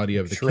functionality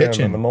of the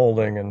kitchen and the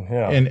molding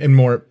and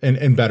more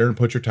and better, and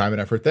put your time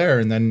and effort there,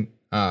 and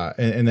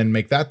then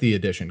make that the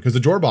addition, because the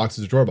drawer box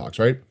is a drawer box,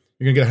 right?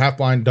 You're gonna get a half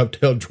blind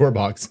dovetailed drawer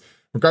box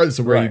regardless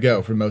of where you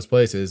go for most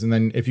places. And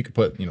then if you could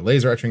put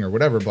laser etching or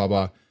whatever, blah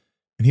blah.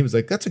 And he was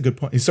like, that's a good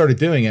point. He started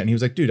doing it and he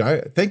was like, dude,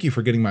 I thank you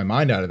for getting my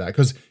mind out of that,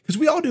 because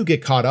we all do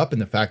get caught up in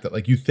the fact that,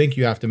 like, you think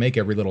you have to make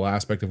every little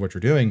aspect of what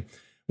you're doing.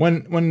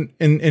 When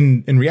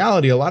in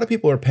reality, a lot of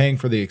people are paying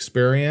for the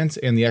experience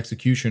and the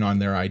execution on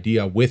their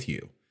idea with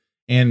you.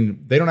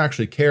 And they don't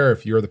actually care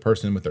if you're the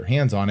person with their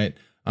hands on it,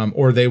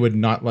 or they would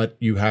not let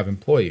you have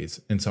employees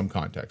in some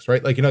context,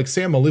 right? Like, like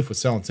Sam Maloof was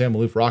selling Sam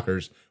Maloof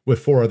rockers with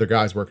 4 other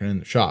guys working in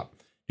the shop.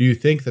 Do you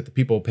think that the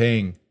people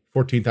paying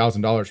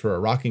 $14,000 for a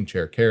rocking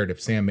chair cared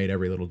if Sam made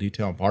every little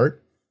detail and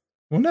part?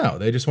 Well, no,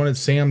 they just wanted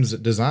Sam's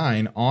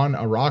design on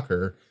a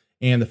rocker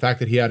and the fact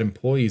that he had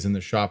employees in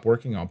the shop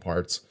working on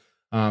parts.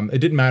 It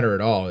didn't matter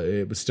at all.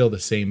 It was still the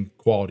same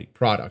quality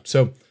product.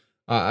 So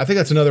I think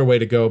that's another way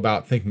to go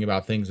about thinking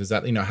about things, is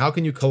that, how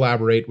can you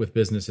collaborate with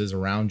businesses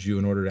around you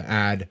in order to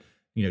add,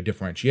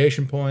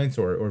 differentiation points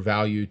or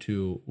value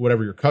to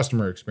whatever your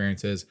customer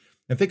experience is,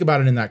 and think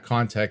about it in that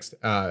context,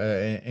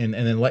 and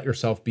then let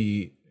yourself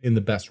be in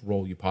the best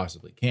role you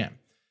possibly can.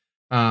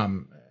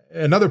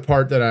 Another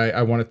part that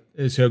I want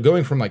to is,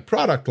 going from like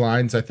product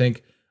lines, I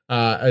think,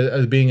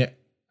 as being,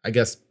 I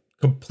guess,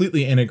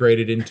 completely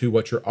integrated into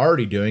what you're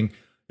already doing,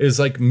 is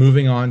like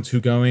moving on to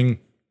going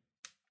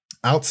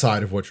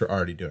outside of what you're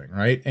already doing,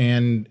 right?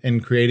 And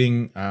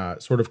creating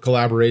sort of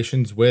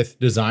collaborations with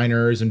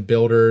designers and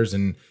builders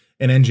and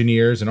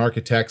engineers and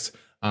architects,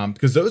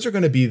 because those are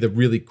going to be the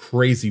really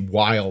crazy,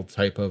 wild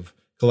type of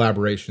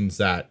collaborations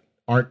that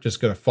aren't just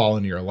going to fall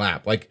into your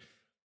lap. Like,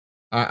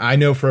 I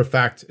know for a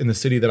fact in the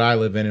city that I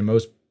live in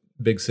most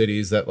big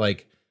cities, that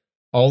like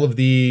all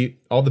the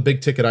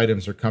big ticket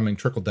items are coming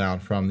trickle down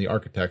from the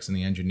architects and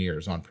the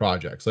engineers on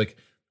projects. Like,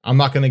 I'm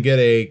not going to get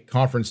a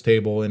conference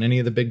table in any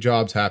of the big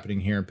jobs happening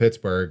here in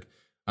Pittsburgh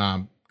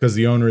because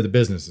the owner of the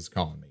business is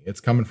calling me.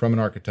 It's coming from an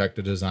architect,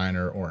 a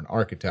designer, or an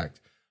architect.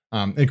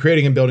 And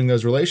creating and building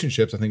those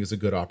relationships, I think, is a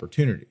good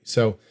opportunity.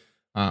 So,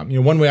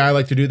 one way I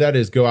like to do that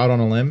is go out on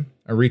a limb.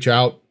 I reach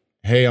out.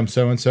 Hey, I'm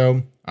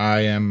so-and-so.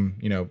 I am,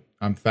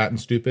 I'm fat and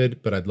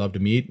stupid, but I'd love to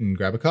meet and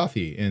grab a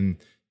coffee. And,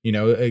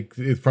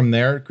 from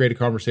there, create a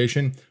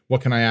conversation.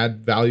 What can I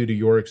add value to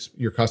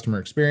your customer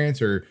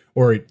experience or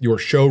your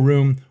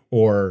showroom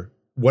or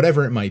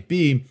whatever it might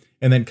be,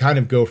 and then kind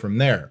of go from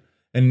there.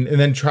 And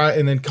then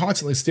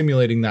constantly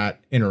stimulating that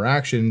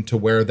interaction to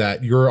where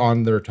that you're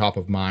on their top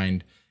of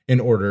mind, in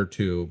order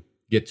to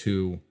get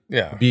to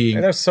being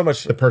and there's so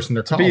much the person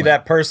they're calling. Be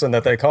that person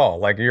that they call.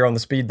 Like you're on the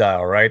speed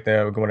dial, right?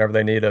 Whenever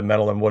they need a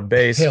metal and wood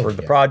base for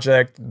the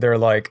project, they're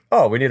like,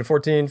 oh, we need a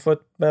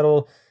 14-foot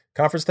metal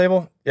conference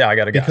table. Yeah, I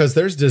got to go. Because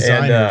there's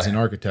designers and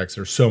architects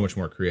that are so much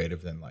more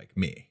creative than like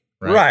me.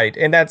 Right.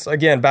 And that's,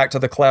 again, back to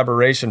the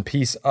collaboration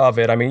piece of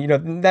it. I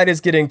mean, that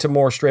is getting to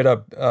more straight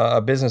up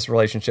a business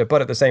relationship.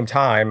 But at the same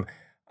time,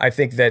 I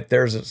think that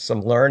there's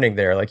some learning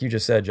there. Like you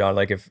just said, John,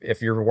 like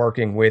if you're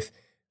working with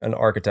an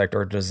architect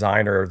or a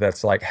designer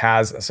that's like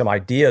has some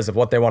ideas of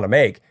what they want to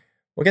make,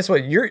 well, guess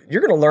what? You're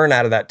going to learn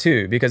out of that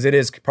too, because it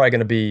is probably going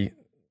to be,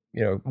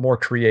 more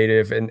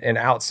creative and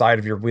outside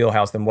of your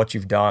wheelhouse than what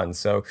you've done.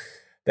 So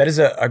that is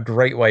a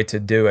great way to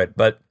do it.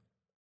 But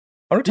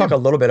I want to talk a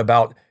little bit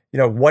about,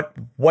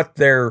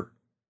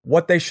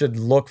 what they should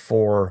look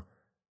for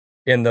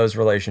in those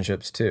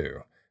relationships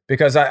too.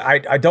 Because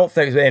I don't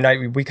think,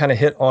 and we kind of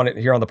hit on it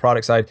here on the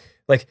product side,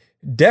 like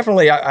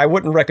definitely I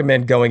wouldn't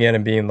recommend going in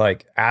and being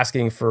like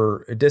asking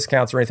for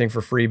discounts or anything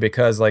for free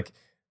because like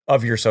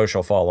of your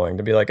social following,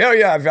 to be like, oh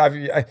yeah,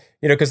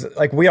 because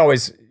like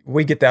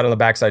we get that on the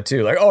backside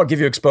too. Like, oh, I'll give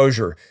you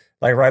exposure.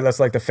 Like, right. That's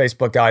like the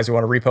Facebook guys who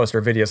want to repost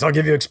our videos. I'll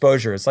give you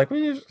exposure. It's like,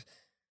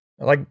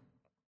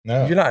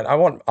 no, you're not. I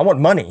want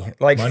money.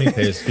 Like money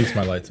keeps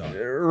my lights on.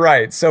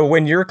 Right. So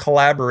when you're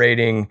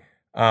collaborating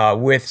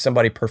with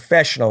somebody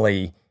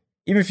professionally,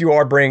 even if you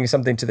are bringing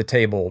something to the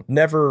table,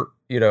 never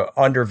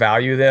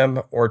undervalue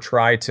them or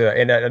try to.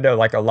 And I know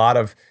like a lot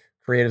of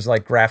creatives,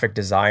 like graphic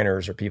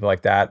designers or people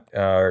like that,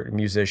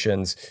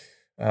 musicians,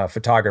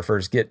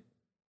 photographers, people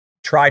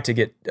try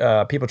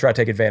to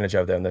take advantage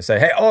of them. They say,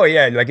 hey, oh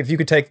yeah, like if you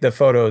could take the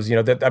photos,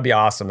 that'd be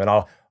awesome, and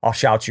I'll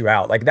shout you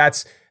out. Like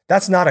that's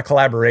not a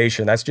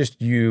collaboration. That's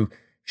just you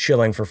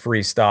shilling for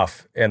free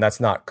stuff, and that's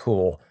not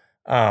cool.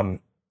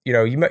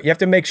 You have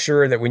to make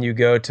sure that when you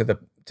go to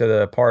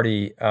the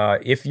party,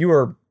 if you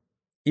are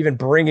even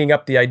bringing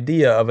up the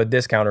idea of a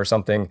discount or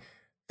something,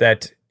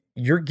 that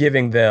you're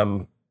giving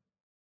them,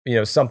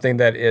 something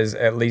that is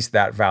at least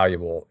that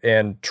valuable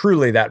and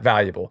truly that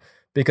valuable.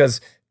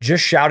 Because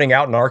just shouting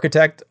out an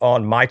architect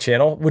on my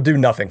channel would do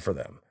nothing for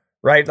them,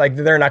 right? Like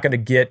they're not going to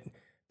get,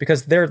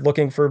 because they're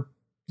looking for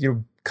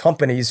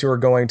companies who are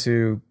going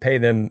to pay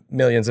them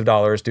millions of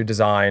dollars to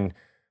design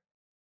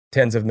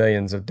tens of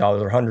millions of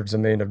dollars or hundreds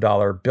of millions of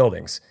dollar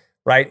buildings,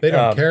 right? They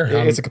don't care.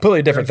 It's a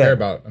completely different thing. They don't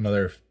care about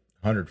another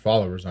 100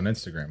 followers on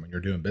Instagram when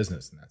you're doing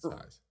business in that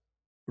size.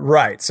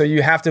 Right. So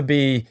you have to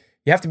be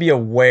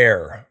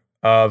aware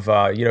of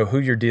who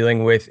you're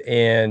dealing with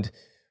and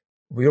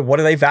what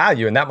do they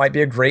value, and that might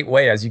be a great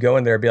way as you go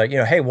in there be like,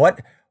 hey, what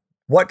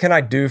can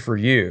I do for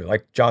you?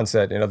 Like John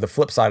said, the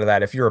flip side of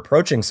that, if you're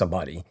approaching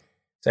somebody,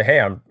 say, hey,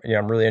 I'm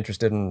really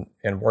interested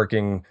in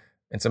working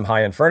in some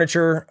high-end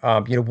furniture.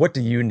 What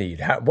do you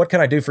need? What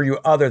can I do for you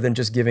other than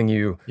just giving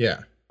you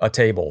a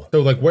table?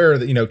 So like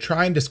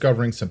try and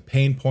discovering some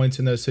pain points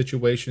in those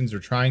situations, or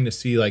trying to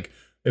see like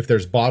if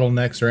there's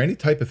bottlenecks or any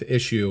type of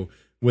issue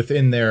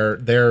within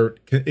their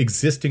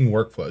existing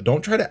workflow.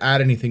 Don't try to add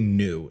anything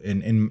new.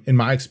 In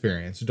my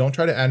experience, don't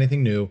try to add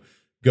anything new.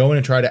 Go in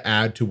and try to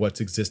add to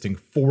what's existing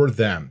for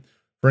them.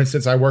 For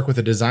instance, I work with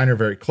a designer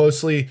very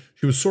closely.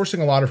 She was sourcing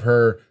a lot of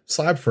her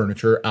slab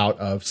furniture out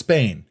of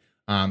Spain.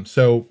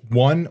 So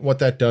one, what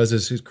that does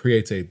is it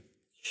creates a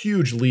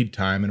huge lead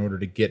time in order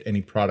to get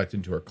any product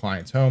into her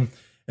client's home.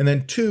 And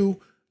then two,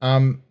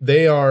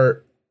 they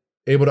are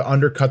able to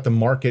undercut the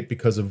market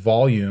because of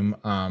volume,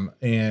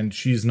 and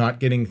she's not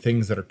getting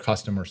things that are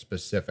customer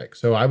specific.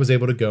 So I was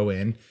able to go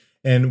in,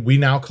 and we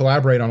now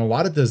collaborate on a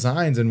lot of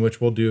designs in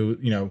which we'll do,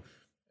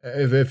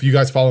 if you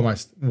guys follow my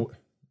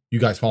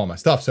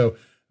stuff. So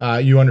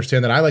you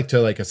understand that I like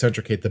to like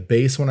eccentricate the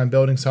base when I'm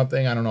building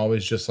something. I don't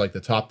always just like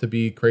the top to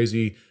be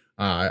crazy.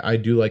 I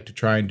do like to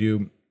try and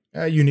do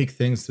unique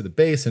things to the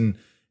base,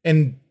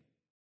 and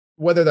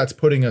whether that's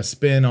putting a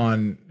spin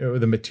on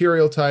the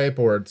material type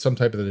or some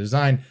type of the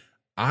design,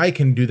 I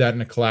can do that in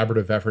a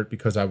collaborative effort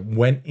because I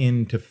went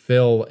in to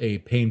fill a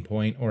pain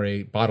point or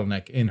a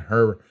bottleneck in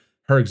her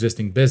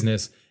existing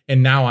business,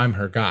 and now I'm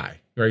her guy,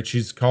 right?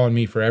 She's calling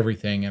me for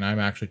everything, and I'm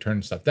actually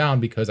turning stuff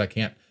down because I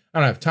don't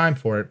have time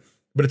for it.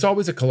 But it's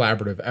always a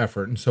collaborative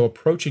effort, and so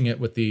approaching it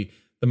with the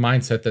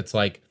mindset that's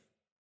like,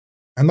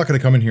 I'm not going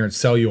to come in here and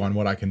sell you on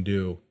what I can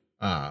do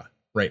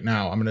right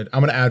now. I'm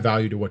gonna add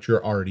value to what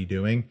you're already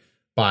doing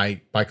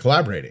by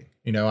collaborating.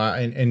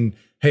 And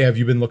hey, have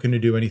you been looking to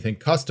do anything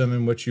custom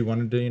in which you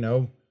wanted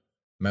to,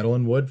 metal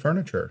and wood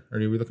furniture? Or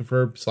are we looking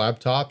for slab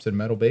tops and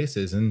metal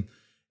bases? And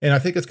I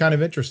think it's kind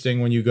of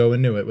interesting when you go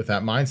into it with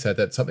that mindset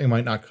that something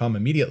might not come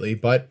immediately,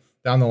 but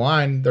down the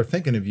line, they're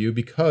thinking of you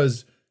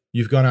because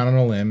you've gone out on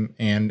a limb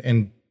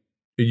and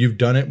you've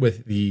done it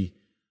with the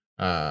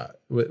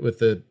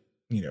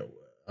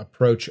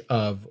approach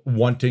of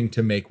wanting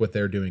to make what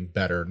they're doing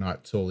better,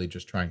 not solely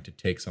just trying to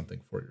take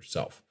something for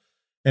yourself.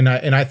 And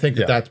I think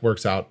that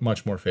works out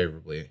much more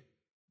favorably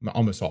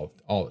almost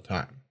all the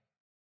time.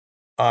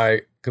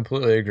 I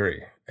completely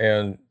agree.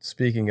 And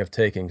speaking of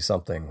taking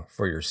something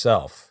for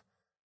yourself,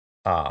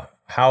 how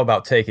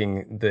about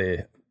taking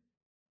the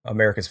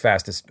America's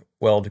fastest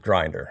weld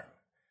grinder.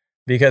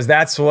 Because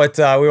that's what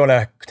we want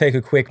to take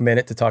a quick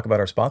minute to talk about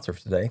our sponsor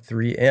for today,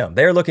 3M.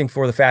 They're looking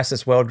for the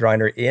fastest weld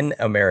grinder in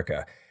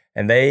America.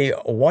 And they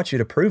want you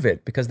to prove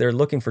it because they're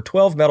looking for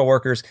 12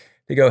 metalworkers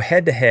to go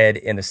head-to-head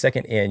in the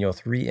second annual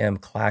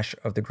 3M Clash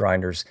of the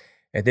Grinders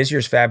at this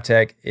year's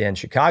FabTech in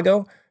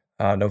Chicago,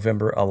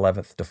 November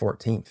 11th to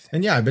 14th.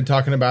 And yeah, I've been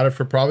talking about it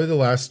for probably the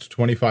last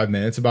 25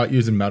 minutes about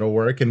using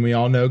metalwork. And we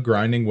all know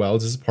grinding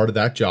welds is part of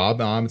that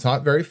job. It's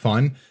not very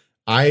fun.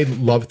 I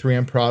love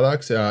 3M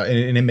products,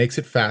 and it makes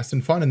it fast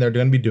and fun. And they're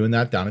going to be doing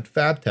that down at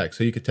FabTech.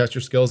 So you could test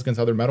your skills against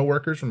other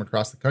metalworkers from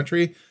across the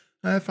country,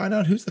 find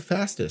out who's the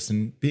fastest.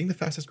 And being the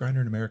fastest grinder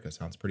in America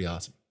sounds pretty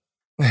awesome.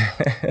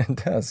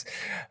 It does.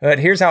 But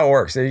here's how it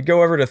works. So you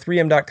go over to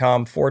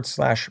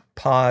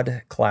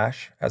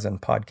 3m.com/podclash, as in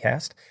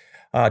podcast.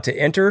 To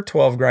enter,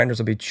 12 grinders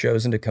will be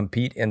chosen to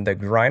compete in the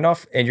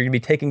grind-off. And you're going to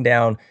be taking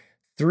down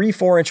 3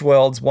 4-inch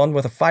welds, one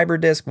with a fiber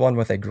disc, one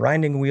with a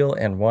grinding wheel,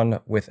 and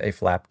one with a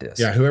flap disc.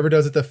 Yeah, whoever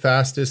does it the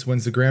fastest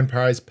wins the grand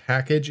prize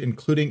package,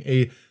 including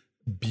a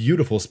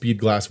beautiful speed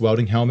glass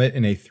welding helmet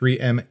and a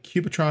 3M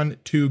Cubitron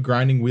 2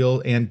 grinding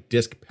wheel and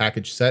disc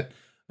package set.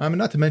 And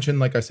not to mention,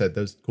 like I said,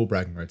 those cool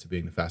bragging rights of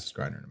being the fastest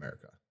grinder in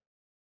America.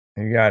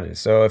 You got it.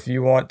 So if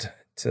you want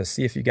to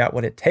see if you got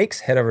what it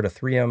takes, head over to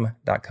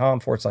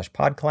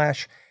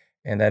 3m.com/podclash,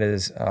 and that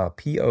is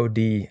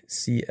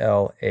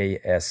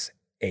PODCLASH.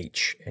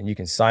 And you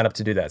can sign up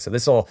to do that. So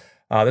this will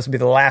be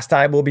the last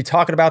time we'll be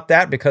talking about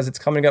that because it's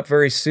coming up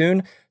very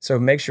soon. So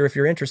make sure if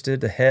you're interested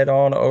to head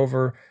on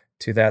over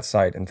to that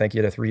site. And thank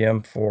you to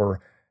 3M for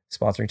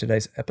sponsoring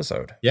today's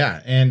episode.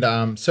 Yeah.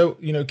 And so,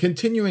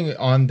 continuing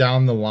on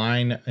down the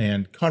line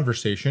and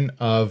conversation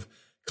of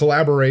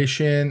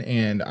collaboration,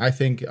 and I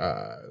think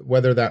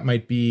whether that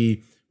might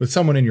be with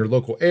someone in your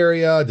local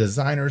area,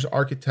 designers,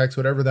 architects,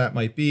 whatever that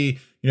might be,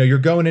 you're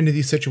going into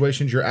these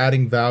situations, you're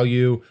adding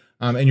value,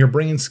 and you're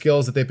bringing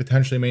skills that they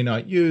potentially may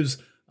not use.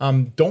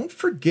 Don't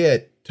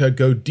forget to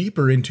go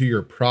deeper into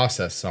your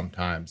process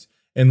sometimes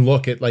and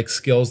look at like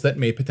skills that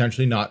may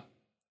potentially not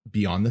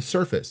be on the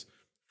surface.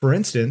 For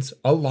instance,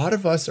 a lot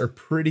of us are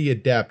pretty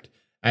adept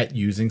at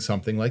using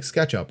something like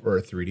SketchUp or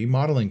a 3D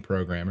modeling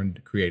program and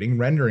creating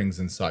renderings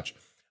and such.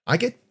 I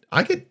get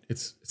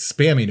it's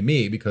spammy to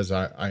me because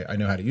I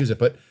know how to use it,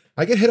 but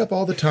I get hit up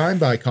all the time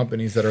by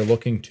companies that are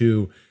looking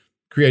to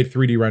create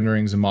 3D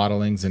renderings and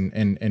modelings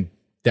and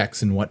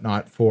decks and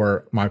whatnot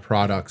for my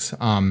products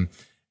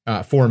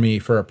for me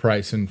for a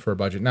price and for a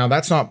budget. Now,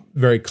 that's not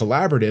very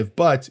collaborative,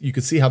 but you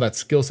could see how that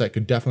skill set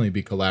could definitely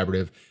be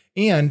collaborative.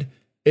 And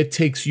it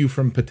takes you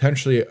from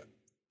potentially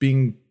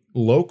being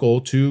local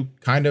to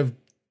kind of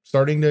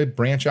starting to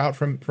branch out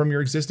from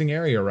your existing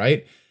area,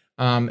 right?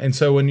 And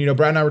so when,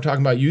 Brad and I were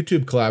talking about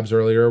YouTube collabs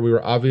earlier, we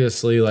were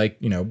obviously like,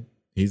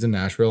 he's in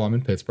Nashville, I'm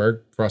in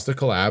Pittsburgh. For us to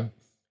collab,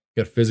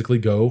 you got to physically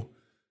go,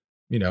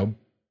 on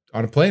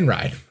a plane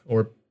ride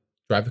or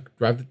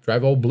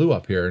drive old Blue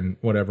up here and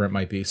whatever it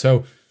might be.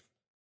 So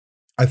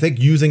I think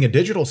using a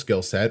digital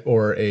skill set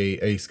or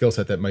a skill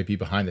set that might be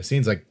behind the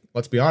scenes, like,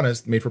 let's be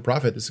honest, Made for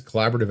Profit is a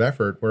collaborative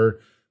effort. We're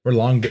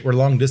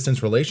long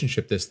distance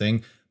relationship, this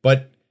thing,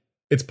 but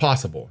it's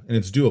possible and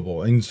it's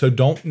doable. And so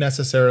don't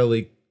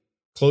necessarily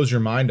close your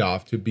mind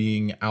off to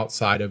being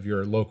outside of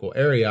your local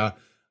area,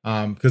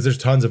 because there's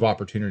tons of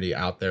opportunity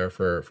out there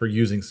for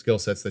using skill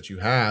sets that you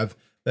have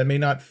that may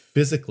not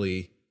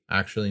physically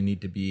actually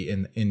need to be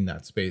in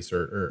that space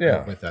or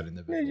with that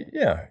individual.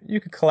 Yeah,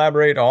 you could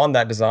collaborate on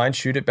that design,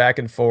 shoot it back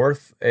and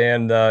forth,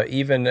 and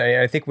even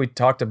I think we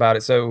talked about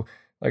it. So,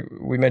 like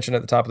we mentioned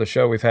at the top of the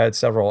show, we've had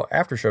several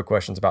after show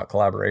questions about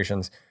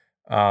collaborations.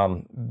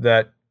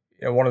 That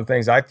one of the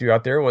things I threw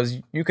out there was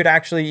you could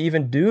actually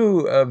even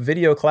do a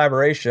video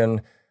collaboration,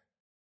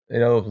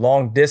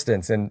 long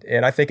distance, and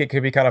I think it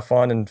could be kind of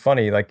fun and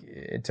funny, like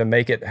to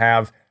make it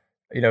have,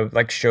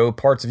 like show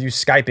parts of you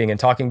Skyping and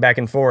talking back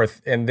and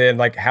forth, and then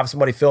like have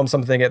somebody film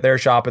something at their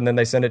shop and then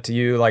they send it to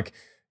you. Like,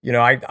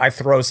 I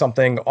throw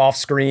something off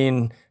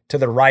screen to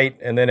the right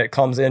and then it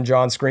comes in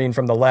John's screen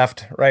from the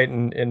left, right?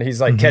 And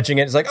he's like catching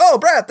it. It's like, oh,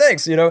 Brad,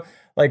 thanks.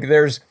 Like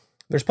there's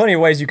plenty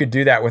of ways you could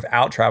do that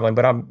without traveling,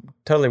 but I'm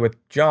totally with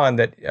John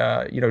that,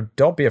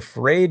 don't be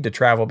afraid to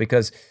travel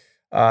because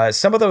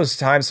some of those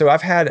times, so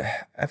I've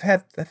had, I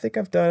think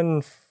I've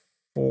done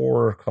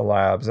 4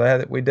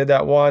 collabs. We did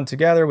that one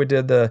together. We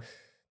did the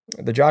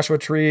Joshua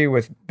Tree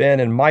with Ben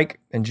and Mike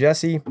and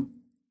Jesse.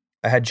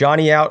 I had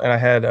Johnny out and I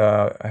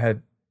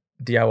had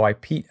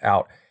DIY Pete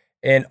out,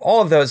 and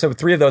all of those. So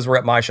 3 of those were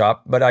at my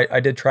shop, but I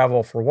did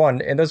travel for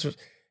one, and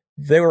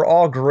they were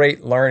all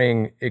great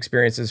learning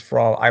experiences.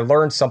 I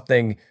learned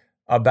something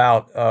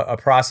about a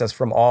process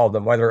from all of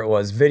them, whether it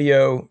was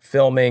video,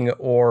 filming,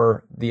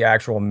 or the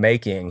actual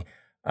making.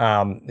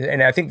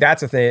 And I think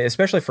that's a thing,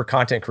 especially for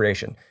content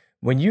creation.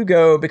 When you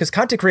go, because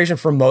content creation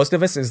for most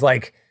of us is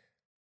like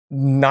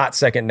not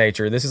second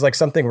nature. This is like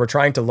something we're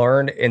trying to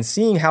learn, and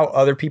seeing how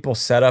other people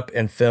set up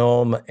and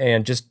film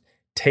and just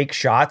take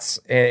shots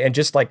and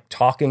just like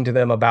talking to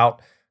them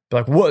about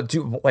like, why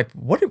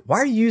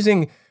are you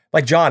using,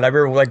 like John, I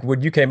remember like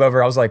when you came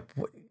over, I was like,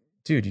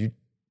 dude,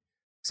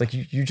 It's like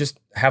you just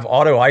have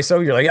auto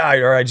ISO. You're like, yeah,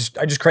 or I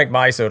just crank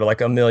my ISO to like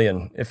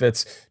 1,000,000 if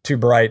it's too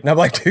bright. And I'm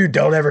like, dude,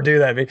 don't ever do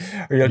that.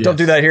 Or, don't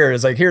do that here.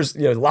 It's like, here's,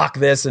 lock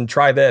this and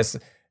try this.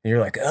 And you're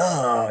like,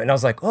 oh. And I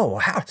was like, oh,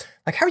 how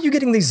are you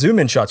getting these zoom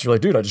in shots? You're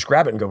like, dude, I just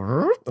grab it and go,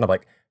 and I'm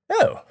like,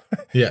 oh.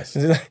 Yes.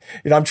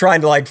 I'm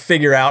trying to like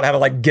figure out how to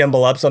like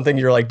gimbal up something.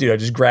 You're like, dude, I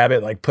just grab it,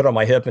 and like put it on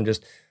my hip and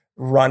just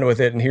run with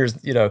it. And here's,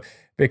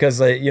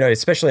 because,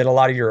 especially in a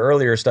lot of your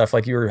earlier stuff,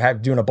 like you were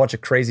doing a bunch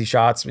of crazy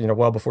shots,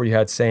 well before you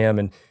had Sam,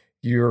 and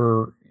you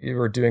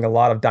were doing a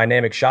lot of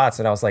dynamic shots.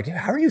 And I was like,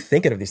 how are you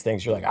thinking of these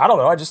things? You're like, I don't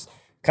know. I just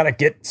kind of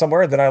get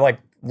somewhere. Then I like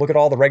look at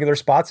all the regular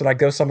spots and I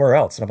go somewhere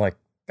else. And I'm like,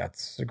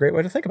 that's a great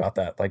way to think about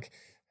that. Like,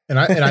 and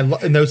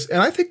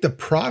I think the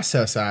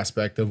process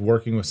aspect of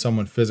working with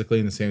someone physically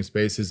in the same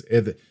space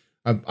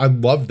I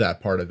loved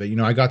that part of it.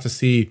 I got to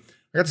see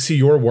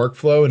your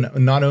workflow,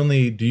 and not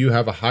only do you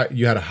had a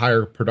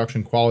higher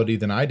production quality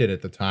than I did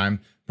at the time,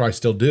 probably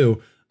still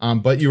do,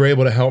 but you were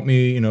able to help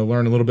me,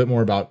 learn a little bit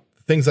more about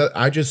things that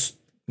I just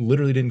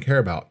literally didn't care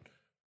about,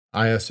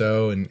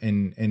 ISO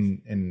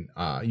and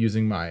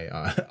using my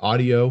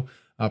audio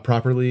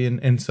properly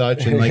and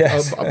such, and like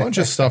yes. a bunch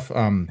of stuff,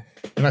 and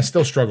I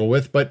still struggle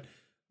with, but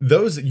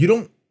those, you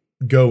don't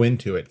go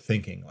into it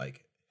thinking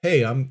like,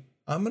 hey, I'm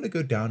gonna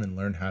go down and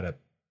learn how to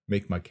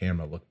make my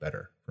camera look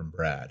better from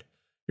Brad.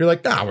 You're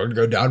like, nah, we're gonna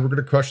go down, we're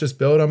gonna crush this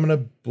build, I'm gonna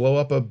blow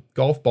up a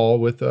golf ball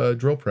with a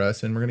drill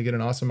press, and we're gonna get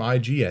an awesome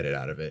IG edit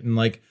out of it.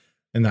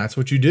 And that's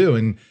what you do.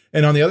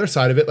 And on the other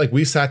side of it, like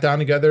we sat down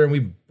together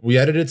and we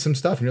edited some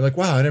stuff, and you're like,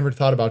 wow, I never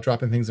thought about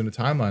dropping things in a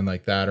timeline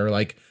like that. Or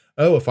like,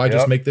 oh, if I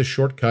just make this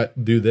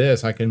shortcut, do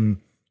this, I can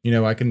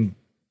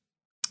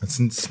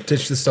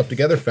stitch this stuff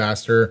together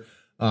faster,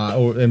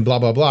 and blah,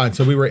 blah, blah. And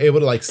so we were able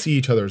to like see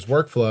each other's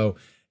workflow.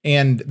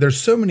 And there's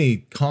so many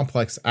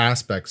complex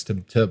aspects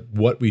to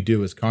what we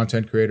do as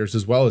content creators,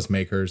 as well as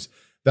makers,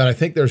 that I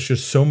think there's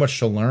just so much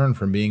to learn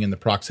from being in the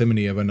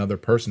proximity of another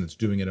person that's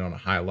doing it on a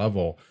high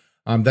level.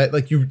 That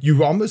like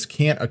you almost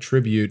can't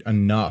attribute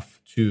enough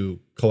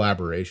to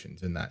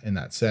collaborations in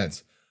that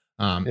sense.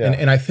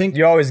 And I think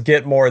you always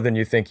get more than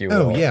you think you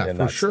will. Oh yeah,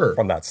 for sure,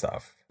 from that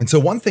stuff. And so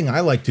one thing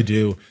I like to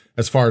do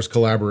as far as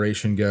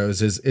collaboration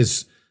goes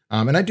is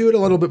and I do it a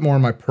little bit more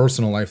in my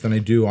personal life than I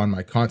do on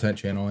my content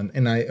channel.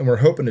 And we're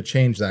hoping to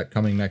change that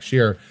coming next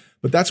year,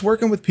 but that's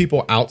working with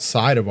people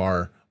outside of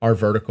our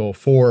vertical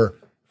for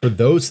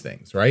those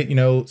things. Right.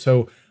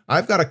 So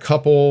I've got a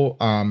couple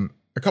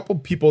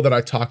people that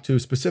I talk to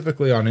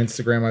specifically on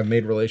Instagram. I've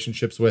made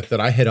relationships with that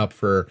I hit up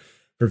for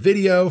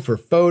video, for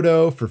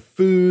photo, for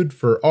food,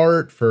 for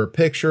art, for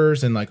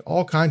pictures, and like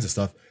all kinds of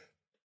stuff,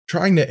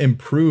 trying to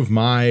improve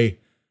my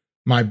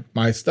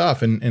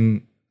stuff.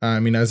 And I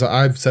mean, as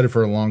I've said it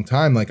for a long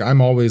time, like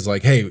I'm always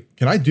like, hey,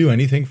 can I do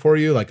anything for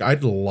you? Like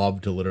I'd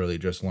love to literally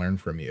just learn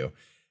from you.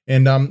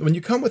 And when you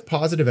come with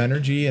positive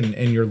energy and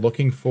you're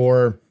looking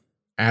for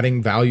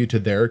adding value to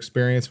their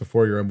experience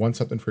before you want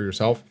something for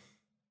yourself,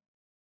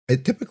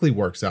 it typically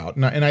works out.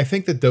 And I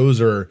think that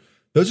those are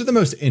the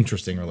most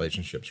interesting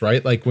relationships,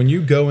 right? Like when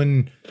you're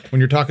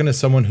talking to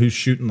someone who's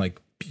shooting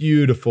like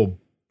beautiful,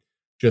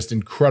 just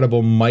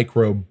incredible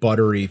micro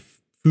buttery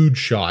food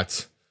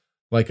shots,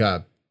 like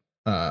a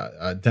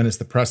Dennis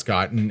the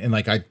Prescott, and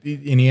like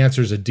he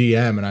answers a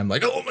DM, and I'm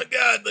like, oh my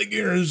god, like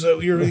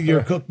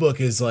your cookbook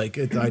is like,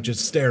 I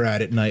just stare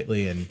at it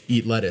nightly and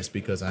eat lettuce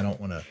because I don't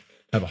want to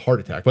have a heart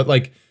attack. But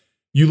like,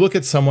 you look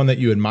at someone that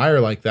you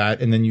admire like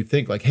that, and then you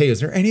think like, hey, is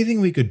there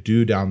anything we could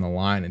do down the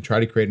line and try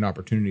to create an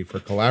opportunity for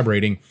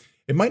collaborating?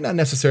 It might not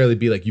necessarily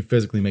be like you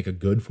physically make a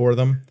good for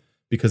them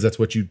because that's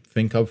what you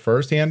think of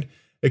firsthand.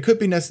 It could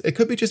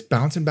be just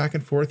bouncing back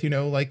and forth,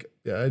 like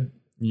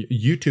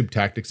YouTube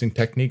tactics and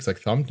techniques like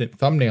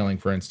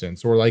thumbnailing, for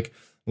instance, or like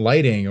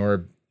lighting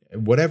or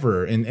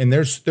whatever. And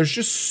there's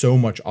just so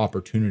much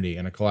opportunity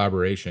in a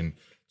collaboration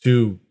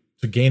to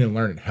gain and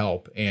learn and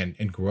help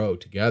and grow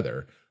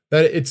together,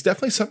 that it's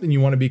definitely something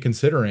you want to be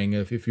considering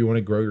if you want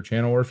to grow your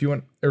channel, or if you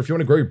want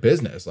to grow your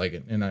business, like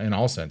in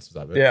all senses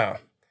of it. Yeah.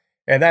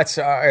 And that's,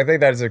 I think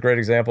that is a great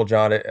example,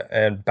 John.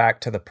 And back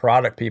to the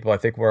product people, I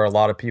think where a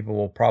lot of people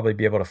will probably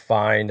be able to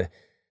find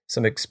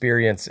some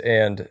experience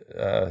and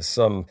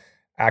some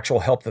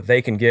actual help that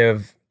they can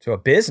give to a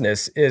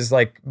business is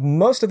like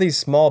most of these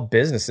small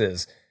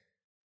businesses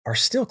are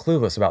still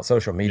clueless about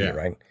social media,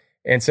 right?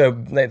 And so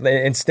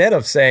instead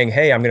of saying,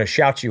 hey, I'm going to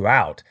shout you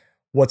out,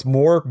 what's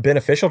more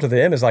beneficial to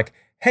them is like,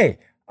 hey,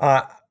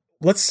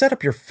 let's set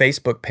up your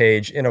Facebook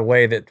page in a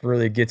way that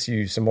really gets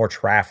you some more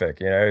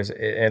traffic,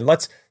 and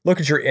let's look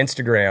at your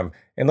Instagram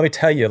and let me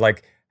tell you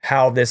like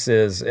how this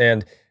is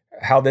and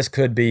how this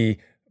could be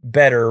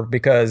better,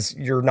 because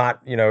you're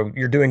not,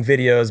 you're doing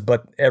videos,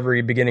 but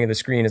every beginning of the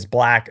screen is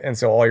black. And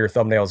so all your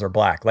thumbnails are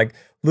black, like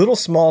little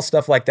small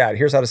stuff like that.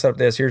 Here's how to set up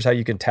this. Here's how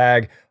you can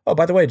tag. Oh,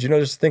 by the way, did you know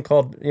there's a thing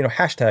called,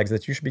 hashtags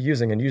that you should be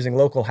using, and using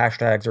local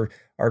hashtags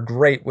are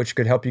great, which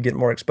could help you get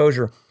more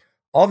exposure.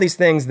 All these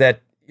things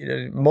that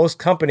most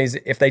companies,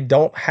 if they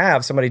don't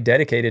have somebody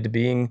dedicated to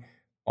being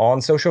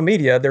on social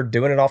media, they're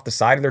doing it off the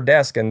side of their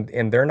desk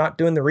and they're not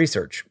doing the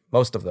research,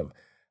 most of them.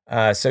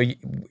 So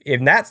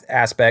in that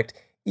aspect,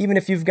 even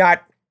if you've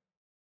got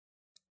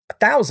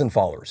 1,000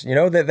 followers,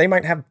 that they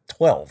might have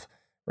 12,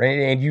 right?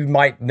 And you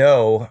might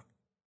know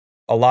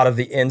a lot of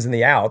the ins and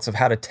the outs of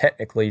how to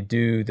technically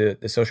do the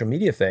social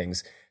media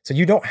things. So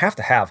you don't have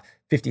to have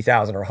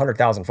 50,000 or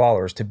 100,000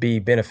 followers to be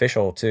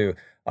beneficial to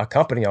a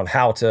company on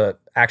how to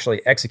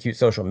actually execute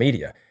social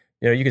media.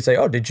 You could say,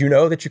 oh, did you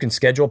know that you can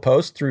schedule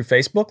posts through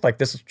Facebook? Like,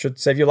 this should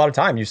save you a lot of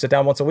time. You sit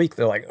down once a week.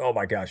 They're like, oh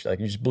my gosh, like,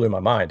 you just blew my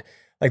mind.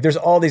 Like, there's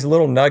all these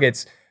little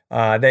nuggets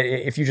that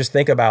if you just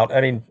think about,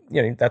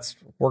 that's,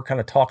 we're kind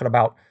of talking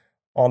about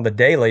on the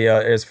daily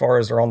as far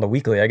as, or on the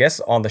weekly, I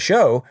guess, on the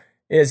show,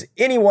 is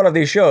any one of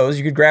these shows,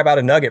 you could grab out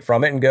a nugget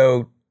from it and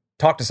go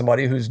talk to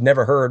somebody who's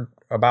never heard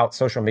about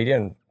social media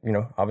and,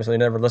 obviously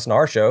never listened to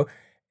our show,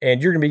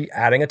 and you're going to be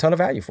adding a ton of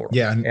value for them.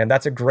 Yeah. And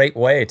that's a great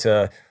way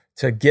to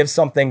give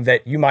something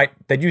that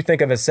you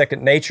think of as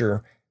second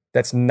nature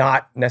that's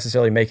not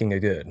necessarily making a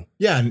good.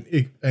 Yeah.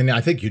 And I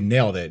think you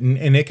nailed it.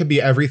 And it could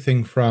be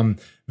everything from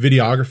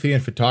videography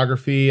and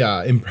photography,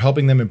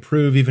 helping them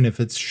improve, even if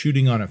it's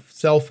shooting on a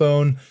cell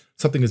phone,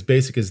 something as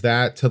basic as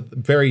that, to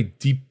very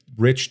deep,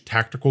 rich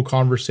tactical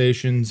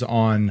conversations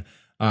on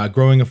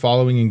growing a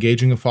following,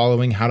 engaging a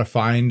following, how to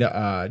find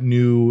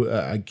new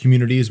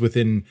communities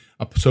within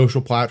a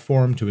social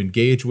platform to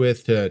engage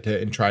with,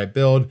 and try to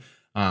build,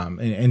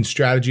 and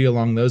strategy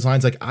along those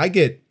lines. Like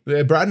Brad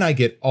and I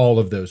get all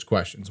of those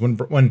questions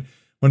when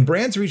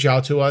brands reach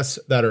out to us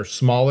that are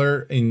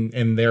smaller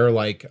and they're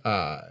like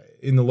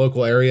in the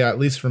local area. At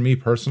least for me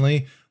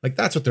personally, like,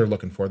 that's what they're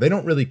looking for. They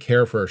don't really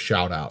care for a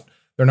shout out.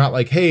 They're not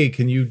like, hey,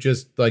 can you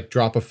just like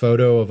drop a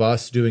photo of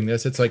us doing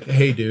this? It's like,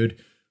 hey, dude,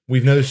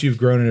 we've noticed you've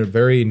grown in a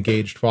very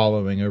engaged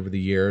following over the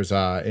years,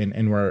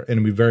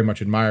 and we very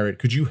much admire it.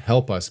 Could you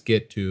help us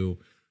get to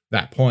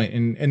that point?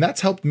 And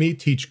that's helped me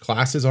teach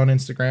classes on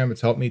Instagram.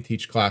 It's helped me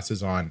teach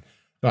classes on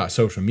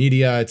social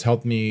media. It's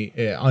helped me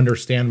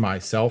understand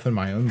myself and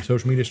my own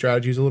social media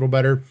strategies a little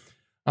better,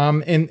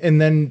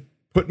 and then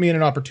put me in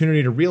an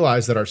opportunity to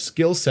realize that our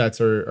skill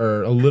sets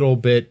are a little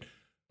bit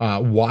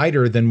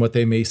wider than what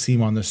they may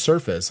seem on the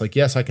surface. Like,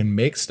 yes, I can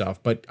make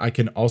stuff, but I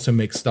can also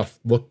make stuff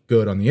look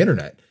good on the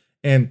internet.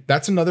 And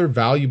that's another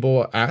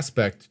valuable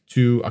aspect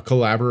to a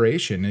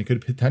collaboration. It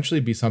could potentially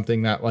be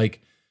something that,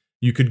 like,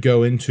 you could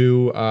go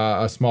into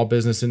a small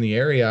business in the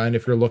area, and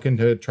if you're looking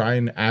to try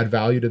and add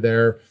value to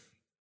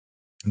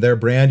their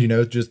brand,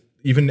 just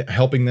even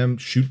helping them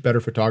shoot better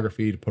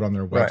photography to put on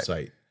their website.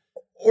 Right.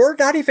 Or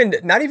not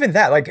even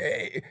that. Like,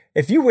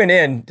 if you went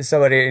in to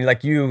somebody and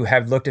like you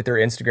have looked at their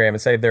Instagram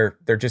and say they're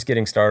just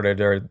getting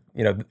started,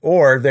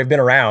 or they've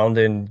been around,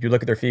 and you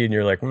look at their feed and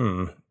you're like,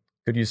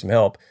 could use some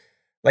help.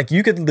 Like,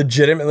 you could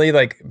legitimately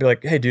like be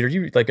like, hey, dude,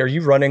 are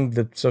you running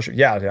the social?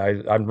 Yeah,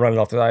 I'm running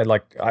off the side.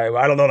 Like, I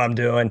don't know what I'm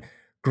doing.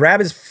 Grab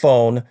his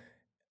phone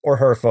or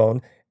her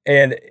phone,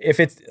 and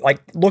if it's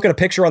like, look at a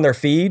picture on their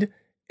feed,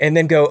 and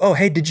then go, oh,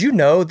 hey, did you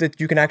know that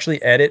you can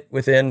actually edit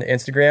within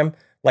Instagram?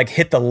 Like,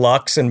 hit the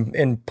lux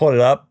and put it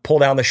up, pull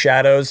down the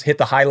shadows, hit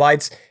the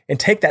highlights, and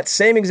take that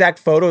same exact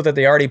photo that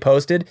they already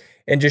posted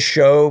and just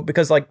show,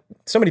 because like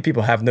so many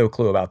people have no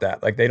clue about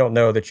that. Like, they don't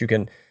know that you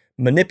can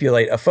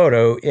manipulate a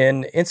photo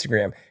in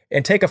Instagram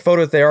and take a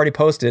photo that they already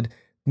posted,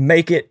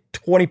 make it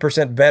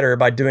 20% better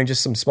by doing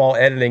just some small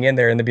editing in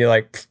there, and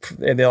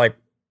they're like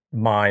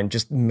mine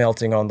just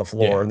melting on the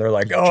floor. Yeah. And they're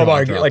like, oh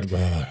my God, like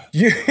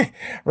you,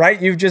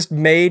 right.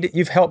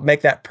 You've helped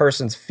make that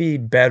person's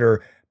feed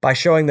better by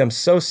showing them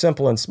so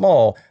simple and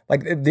small.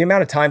 Like, the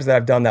amount of times that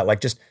I've done that, like,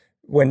 just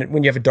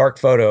when you have a dark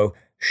photo,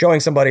 showing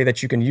somebody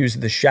that you can use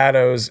the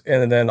shadows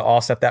and then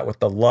offset that with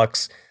the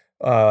lux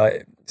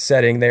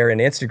setting there in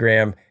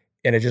Instagram,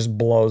 and it just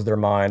blows their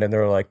mind. And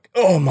they're like,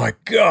 oh my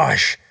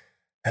gosh,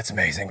 that's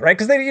amazing, right?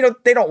 Because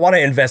they don't want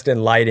to invest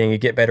in lighting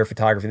and get better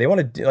photography. They want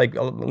to do, like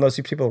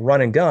most people, run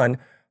and gun.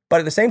 But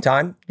at the same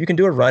time, you can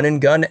do a run and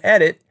gun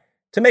edit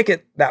to make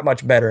it that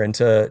much better, and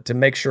to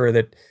make sure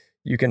that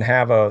you can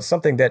have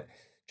something that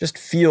just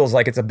feels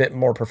like it's a bit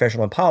more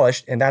professional and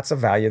polished. And that's a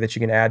value that you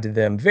can add to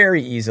them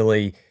very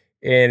easily.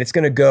 And it's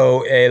going to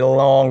go a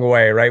long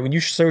way, right? When you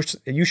show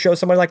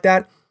somebody like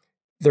that,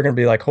 they're going to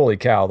be like, holy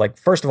cow. Like,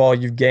 first of all,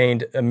 you've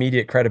gained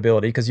immediate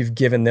credibility because you've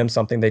given them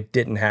something they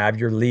didn't have.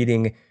 You're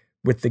leading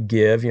with the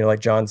give, like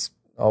John's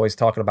always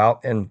talking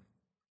about. And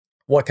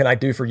what can I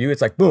do for you?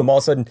 It's like, boom, all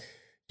of a sudden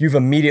you've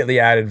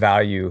immediately added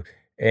value,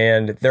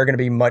 and they're going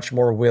to be much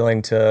more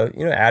willing to,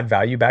 add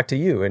value back to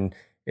you. And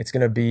it's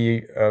going to be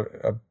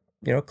a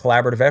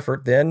collaborative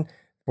effort then,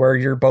 where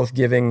you're both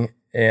giving,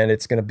 and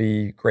it's going to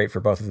be great for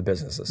both of the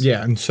businesses.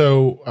 Yeah. And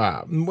so,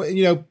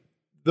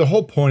 the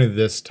whole point of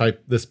this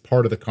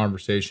part of the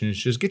conversation is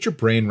just get your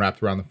brain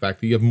wrapped around the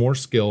fact that you have more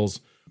skills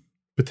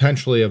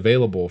potentially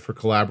available for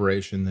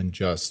collaboration than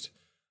just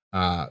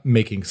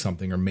making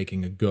something or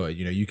making a good.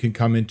 You can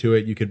come into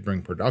it, you could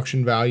bring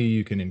production value,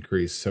 you can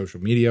increase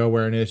social media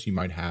awareness, you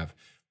might have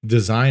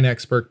design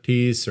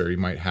expertise, or you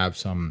might have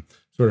some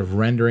sort of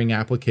rendering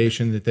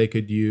application that they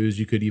could use.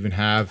 You could even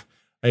have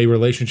a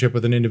relationship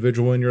with an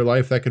individual in your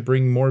life that could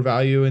bring more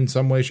value in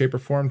some way, shape, or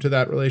form to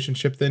that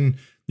relationship than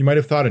you might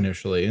have thought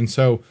initially. And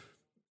so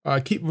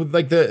keep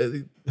like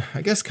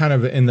I guess kind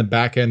of in the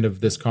back end of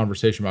this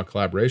conversation about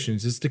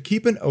collaborations is to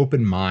keep an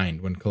open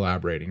mind when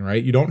collaborating,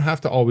 right? You don't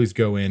have to always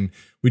go in.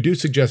 We do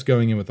suggest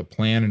going in with a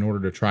plan in order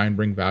to try and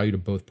bring value to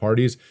both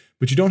parties,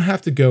 but you don't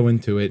have to go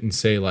into it and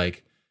say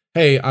like,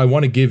 hey, I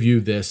want to give you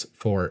this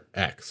for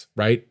X,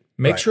 right?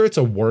 Make sure it's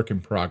a work in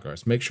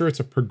progress. Make sure it's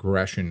a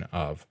progression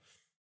of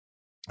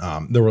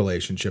the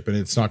relationship, and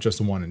it's not just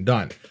a one and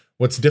done.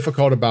 What's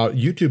difficult about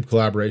YouTube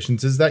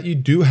collaborations is that you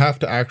do have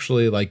to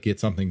actually like get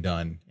something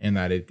done, and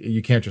that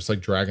you can't just like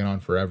drag it on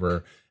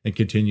forever and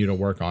continue to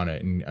work on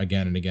it and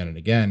again and again and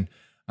again.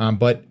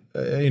 But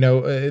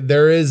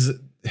there is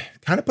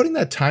kind of putting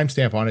that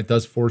timestamp on it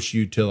does force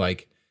you to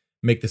like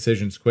make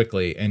decisions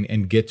quickly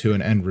and get to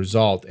an end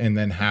result, and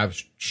then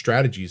have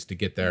strategies to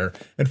get there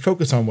and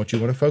focus on what you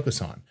want to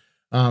focus on.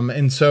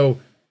 And so,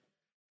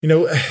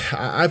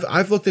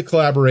 I've looked at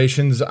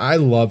collaborations. I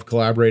love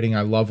collaborating.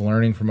 I love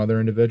learning from other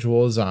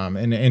individuals.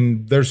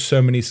 And there's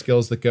so many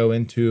skills that go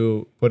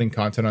into putting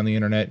content on the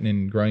internet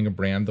and growing a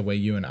brand the way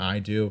you and I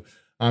do.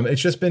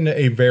 It's just been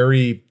a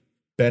very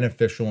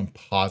beneficial and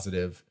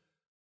positive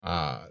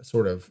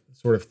sort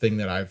of thing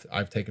that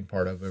I've taken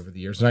part of over the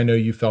years. And I know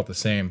you felt the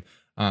same.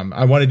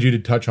 I wanted you to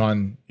touch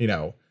on,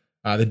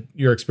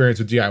 your experience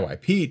with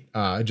DIY Pete,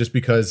 just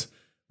because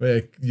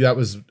that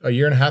was a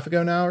year and a half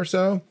ago now or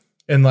so.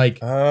 And like,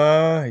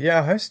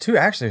 yeah, I was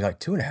like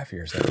 2.5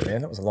 years ago,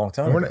 man. That was a long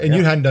time ago. And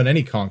you hadn't done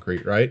any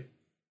concrete, right?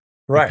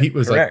 Right. And Pete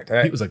was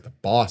Pete was like the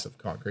boss of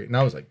concrete. And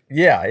I was like,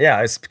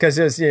 yeah. It's because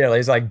it was,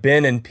 he's like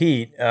Ben and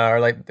Pete are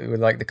like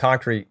the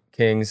concrete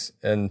kings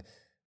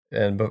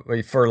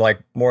but for like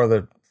more of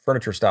the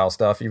furniture style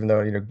stuff, even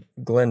though,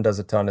 Glenn does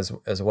a ton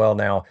as well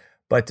now.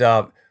 But,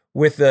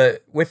 with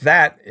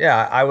that,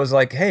 yeah, I was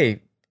like,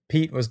 hey,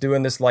 Pete was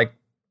doing this like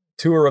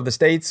tour of the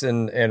States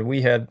and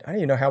we had, I don't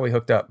even know how we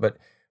hooked up, but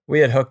we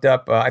had hooked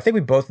up. I think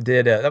we both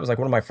did. That was like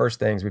one of my first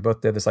things. We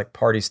both did this like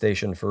party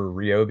station for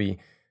Ryobi,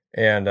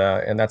 and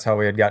that's how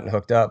we had gotten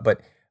hooked up.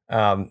 But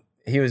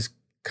he was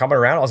coming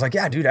around. I was like,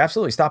 yeah, dude,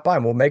 absolutely, stop by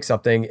and we'll make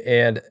something.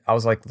 And I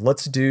was like,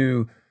 let's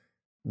do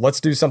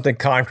something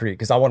concrete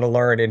because I want to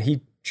learn. And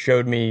he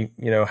showed me,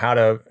 how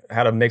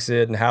to mix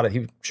it and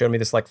he showed me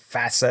this like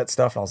fast set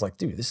stuff. And I was like,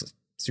 dude, this is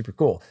super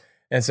cool.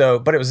 And so,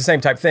 but it was the same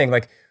type thing.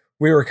 Like,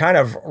 we were kind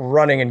of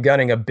running and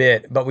gunning a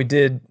bit, but we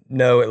did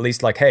know at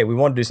least like, hey, we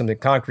want to do something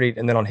concrete.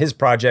 And then on his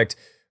project,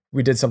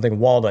 we did something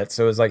walnut.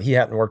 So it was like he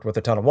hadn't worked with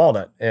a ton of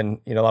walnut,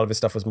 and a lot of his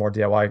stuff was more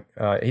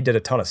DIY. He did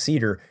a ton of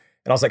cedar,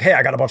 and I was like, hey,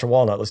 I got a bunch of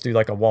walnut. Let's do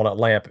like a walnut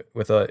lamp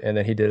and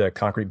then he did a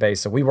concrete base.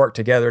 So we worked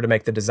together to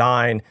make the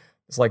design.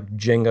 It's like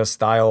Jenga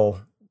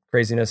style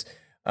craziness,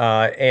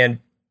 and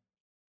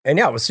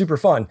yeah, it was super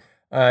fun.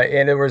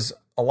 And it was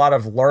a lot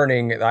of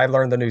learning. I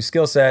learned the new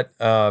skill set.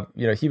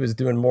 He was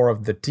doing more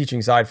of the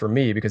teaching side for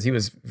me because he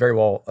was very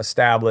well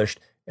established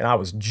and I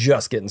was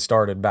just getting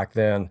started back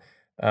then.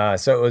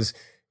 So it was,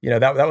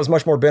 that was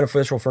much more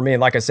beneficial for me.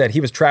 And like I said, he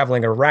was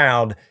traveling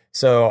around,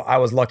 so I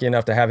was lucky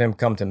enough to have him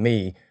come to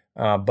me.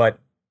 But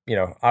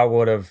I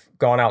would have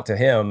gone out to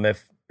him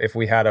if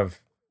we had have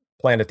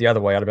planned it the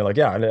other way. I'd have been like,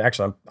 yeah, and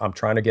actually I'm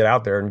trying to get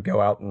out there and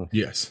go out and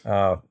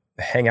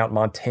hang out in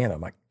Montana.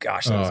 My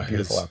gosh, that's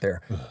beautiful out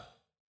there.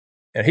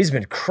 And he's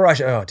been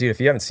crushing. Oh, dude, if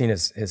you haven't seen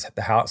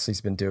the house he's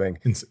been doing,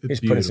 he's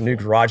putting some new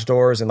garage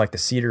doors and like the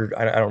cedar.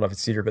 I don't know if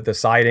it's cedar, but the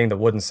siding, the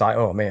wooden side.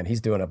 Oh man,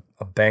 he's doing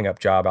a bang up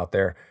job out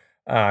there.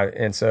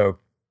 And so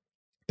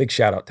big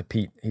shout out to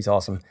Pete. He's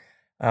awesome.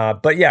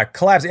 But yeah,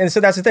 collabs. And so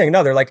that's the thing.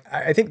 Another, like,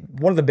 I think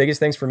one of the biggest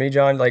things for me,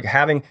 John, like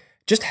having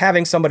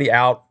somebody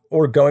out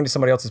or going to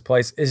somebody else's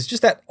place is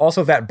just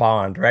that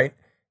bond, right?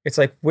 It's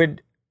like when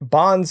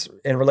bonds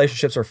and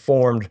relationships are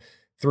formed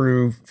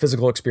through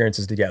physical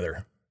experiences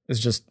together. It's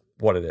just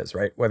what it is,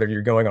 right? Whether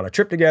you're going on a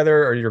trip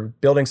together or you're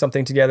building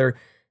something together,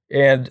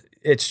 and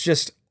it's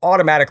just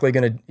automatically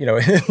going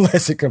to,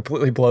 unless it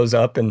completely blows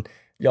up and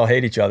y'all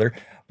hate each other.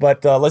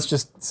 But let's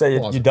just say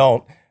you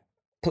don't.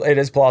 It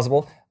is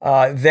plausible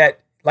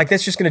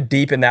that's just going to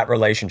deepen that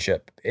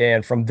relationship.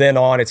 And from then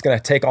on, it's going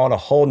to take on a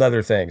whole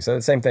nother thing. So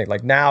the same thing,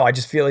 like now I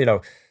just feel,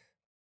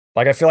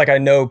 I feel like I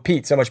know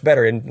Pete so much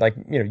better. And like,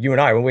 you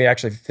and I, when we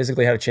actually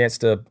physically had a chance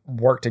to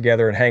work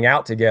together and hang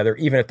out together,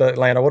 even at the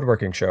Atlanta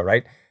Woodworking Show,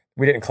 right?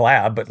 We didn't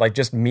collab, but like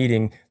just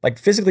meeting, like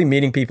physically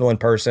meeting people in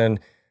person,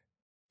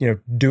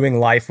 doing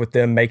life with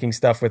them, making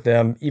stuff with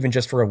them, even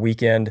just for a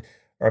weekend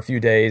or a few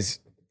days.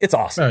 It's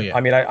awesome. Oh, yeah. I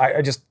mean,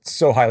 I just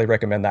so highly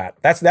recommend that.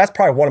 That's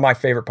probably one of my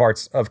favorite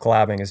parts of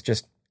collabing is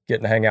just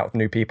getting to hang out with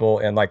new people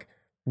and like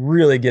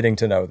really getting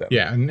to know them.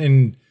 Yeah.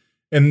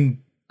 And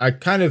I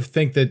kind of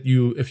think that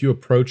if you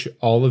approach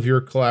all of your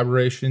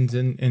collaborations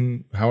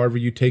and however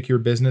you take your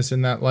business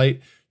in that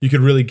light, you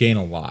could really gain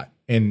a lot.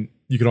 And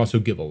you can also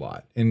give a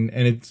lot. And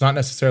it's not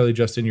necessarily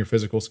just in your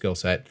physical skill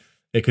set.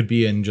 It could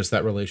be in just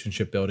that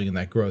relationship building and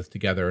that growth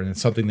together. And it's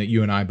something that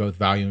you and I both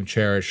value and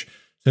cherish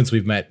since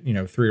we've met,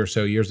 3 or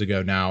so years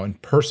ago now in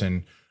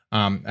person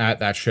at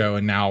that show.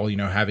 And now,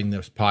 having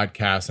this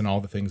podcast and all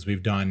the things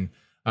we've done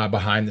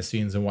behind the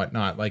scenes and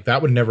whatnot. Like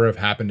that would never have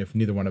happened if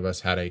neither one of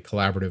us had a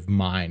collaborative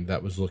mind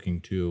that was looking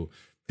to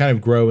kind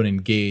of grow and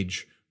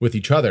engage with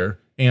each other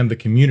and the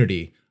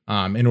community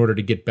in order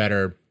to get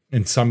better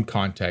in some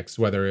context,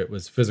 whether it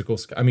was physical.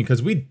 I mean,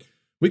 because we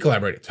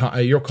collaborate.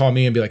 You'll call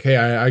me and be like, hey,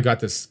 I got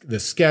this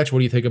sketch. What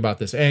do you think about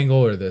this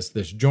angle or this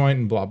joint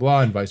and blah,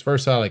 blah, and vice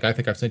versa. Like, I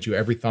think I've sent you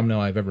every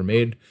thumbnail I've ever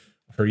made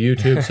for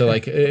YouTube. So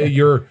like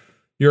you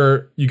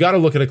got to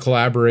look at a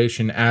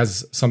collaboration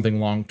as something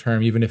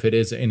long-term, even if it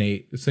is in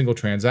a single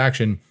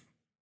transaction.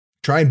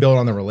 Try and build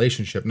on the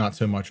relationship, not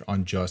so much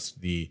on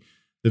just the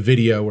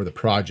video or the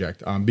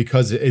project,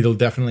 because it'll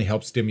definitely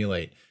help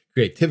stimulate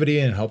creativity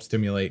and help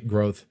stimulate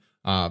growth,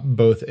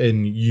 both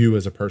in you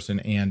as a person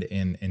and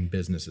in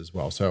business as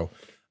well. So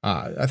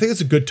I think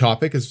it's a good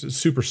topic. It's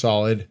super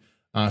solid,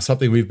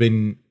 something we've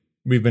been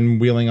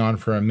wheeling on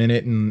for a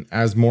minute. And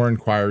as more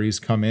inquiries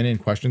come in and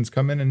questions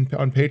come in and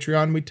on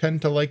Patreon, we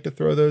tend to like to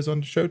throw those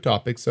on show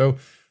topics. So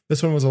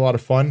this one was a lot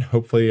of fun.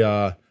 Hopefully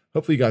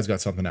you guys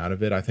got something out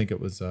of it. I think it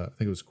was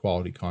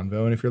quality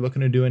convo. And if you're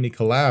looking to do any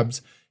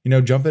collabs,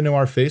 jump into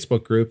our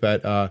Facebook group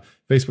at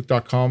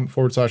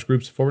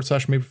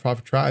facebook.com/groups/Made for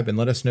Profit Tribe and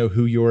let us know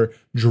who your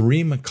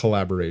dream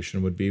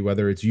collaboration would be,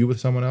 whether it's you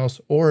with someone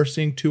else or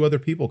seeing two other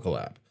people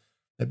collab.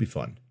 That'd be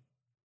fun.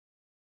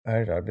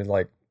 I'd be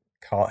like,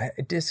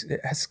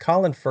 has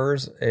Colin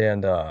Furs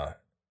and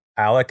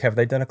Alec, have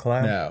they done a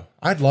collab? No.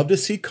 I'd love to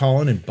see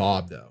Colin and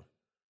Bob, though.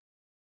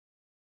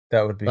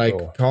 That would be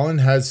cool. Colin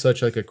has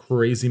such like a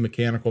crazy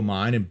mechanical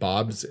mind, and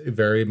Bob's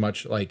very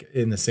much like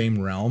in the same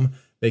realm.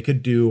 They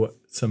could do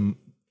some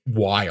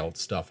wild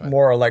stuff.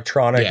 More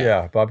electronic,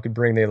 yeah. Bob could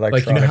bring the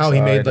electronic. Like how he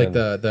made like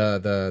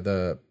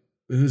the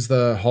who's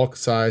the Hulk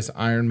size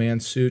Iron Man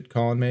suit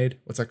Colin made?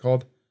 What's that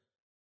called?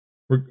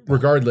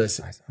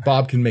 Regardless,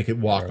 Bob can make it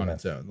walk on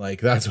its own.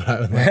 Like that's what I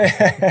would like.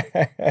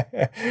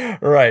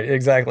 Right,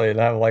 exactly, and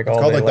have like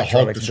all the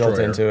electronics built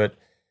into it.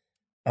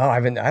 Oh, I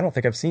don't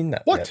think I've seen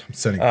that. What? Yet. I'm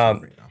sending it to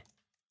you right now.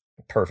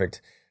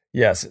 Perfect.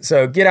 Yes.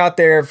 So get out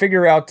there,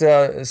 figure out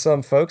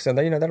some folks, and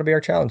that'll be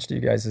our challenge to you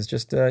guys. Is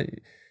just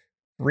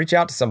reach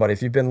out to somebody.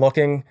 If you've been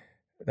looking,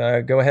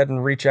 go ahead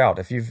and reach out.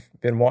 If you've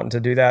been wanting to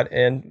do that,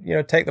 and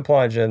take the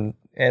plunge and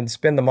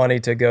spend the money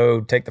to go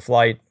take the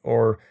flight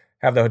or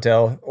have the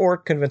hotel or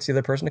convince the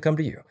other person to come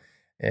to you.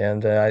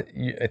 And I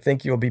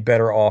think you'll be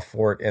better off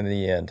for it in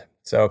the end.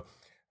 So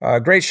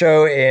great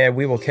show, and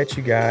we will catch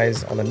you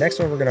guys on the next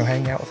one. We're going to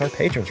hang out with our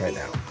patrons right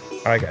now.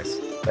 All right, guys.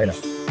 Later.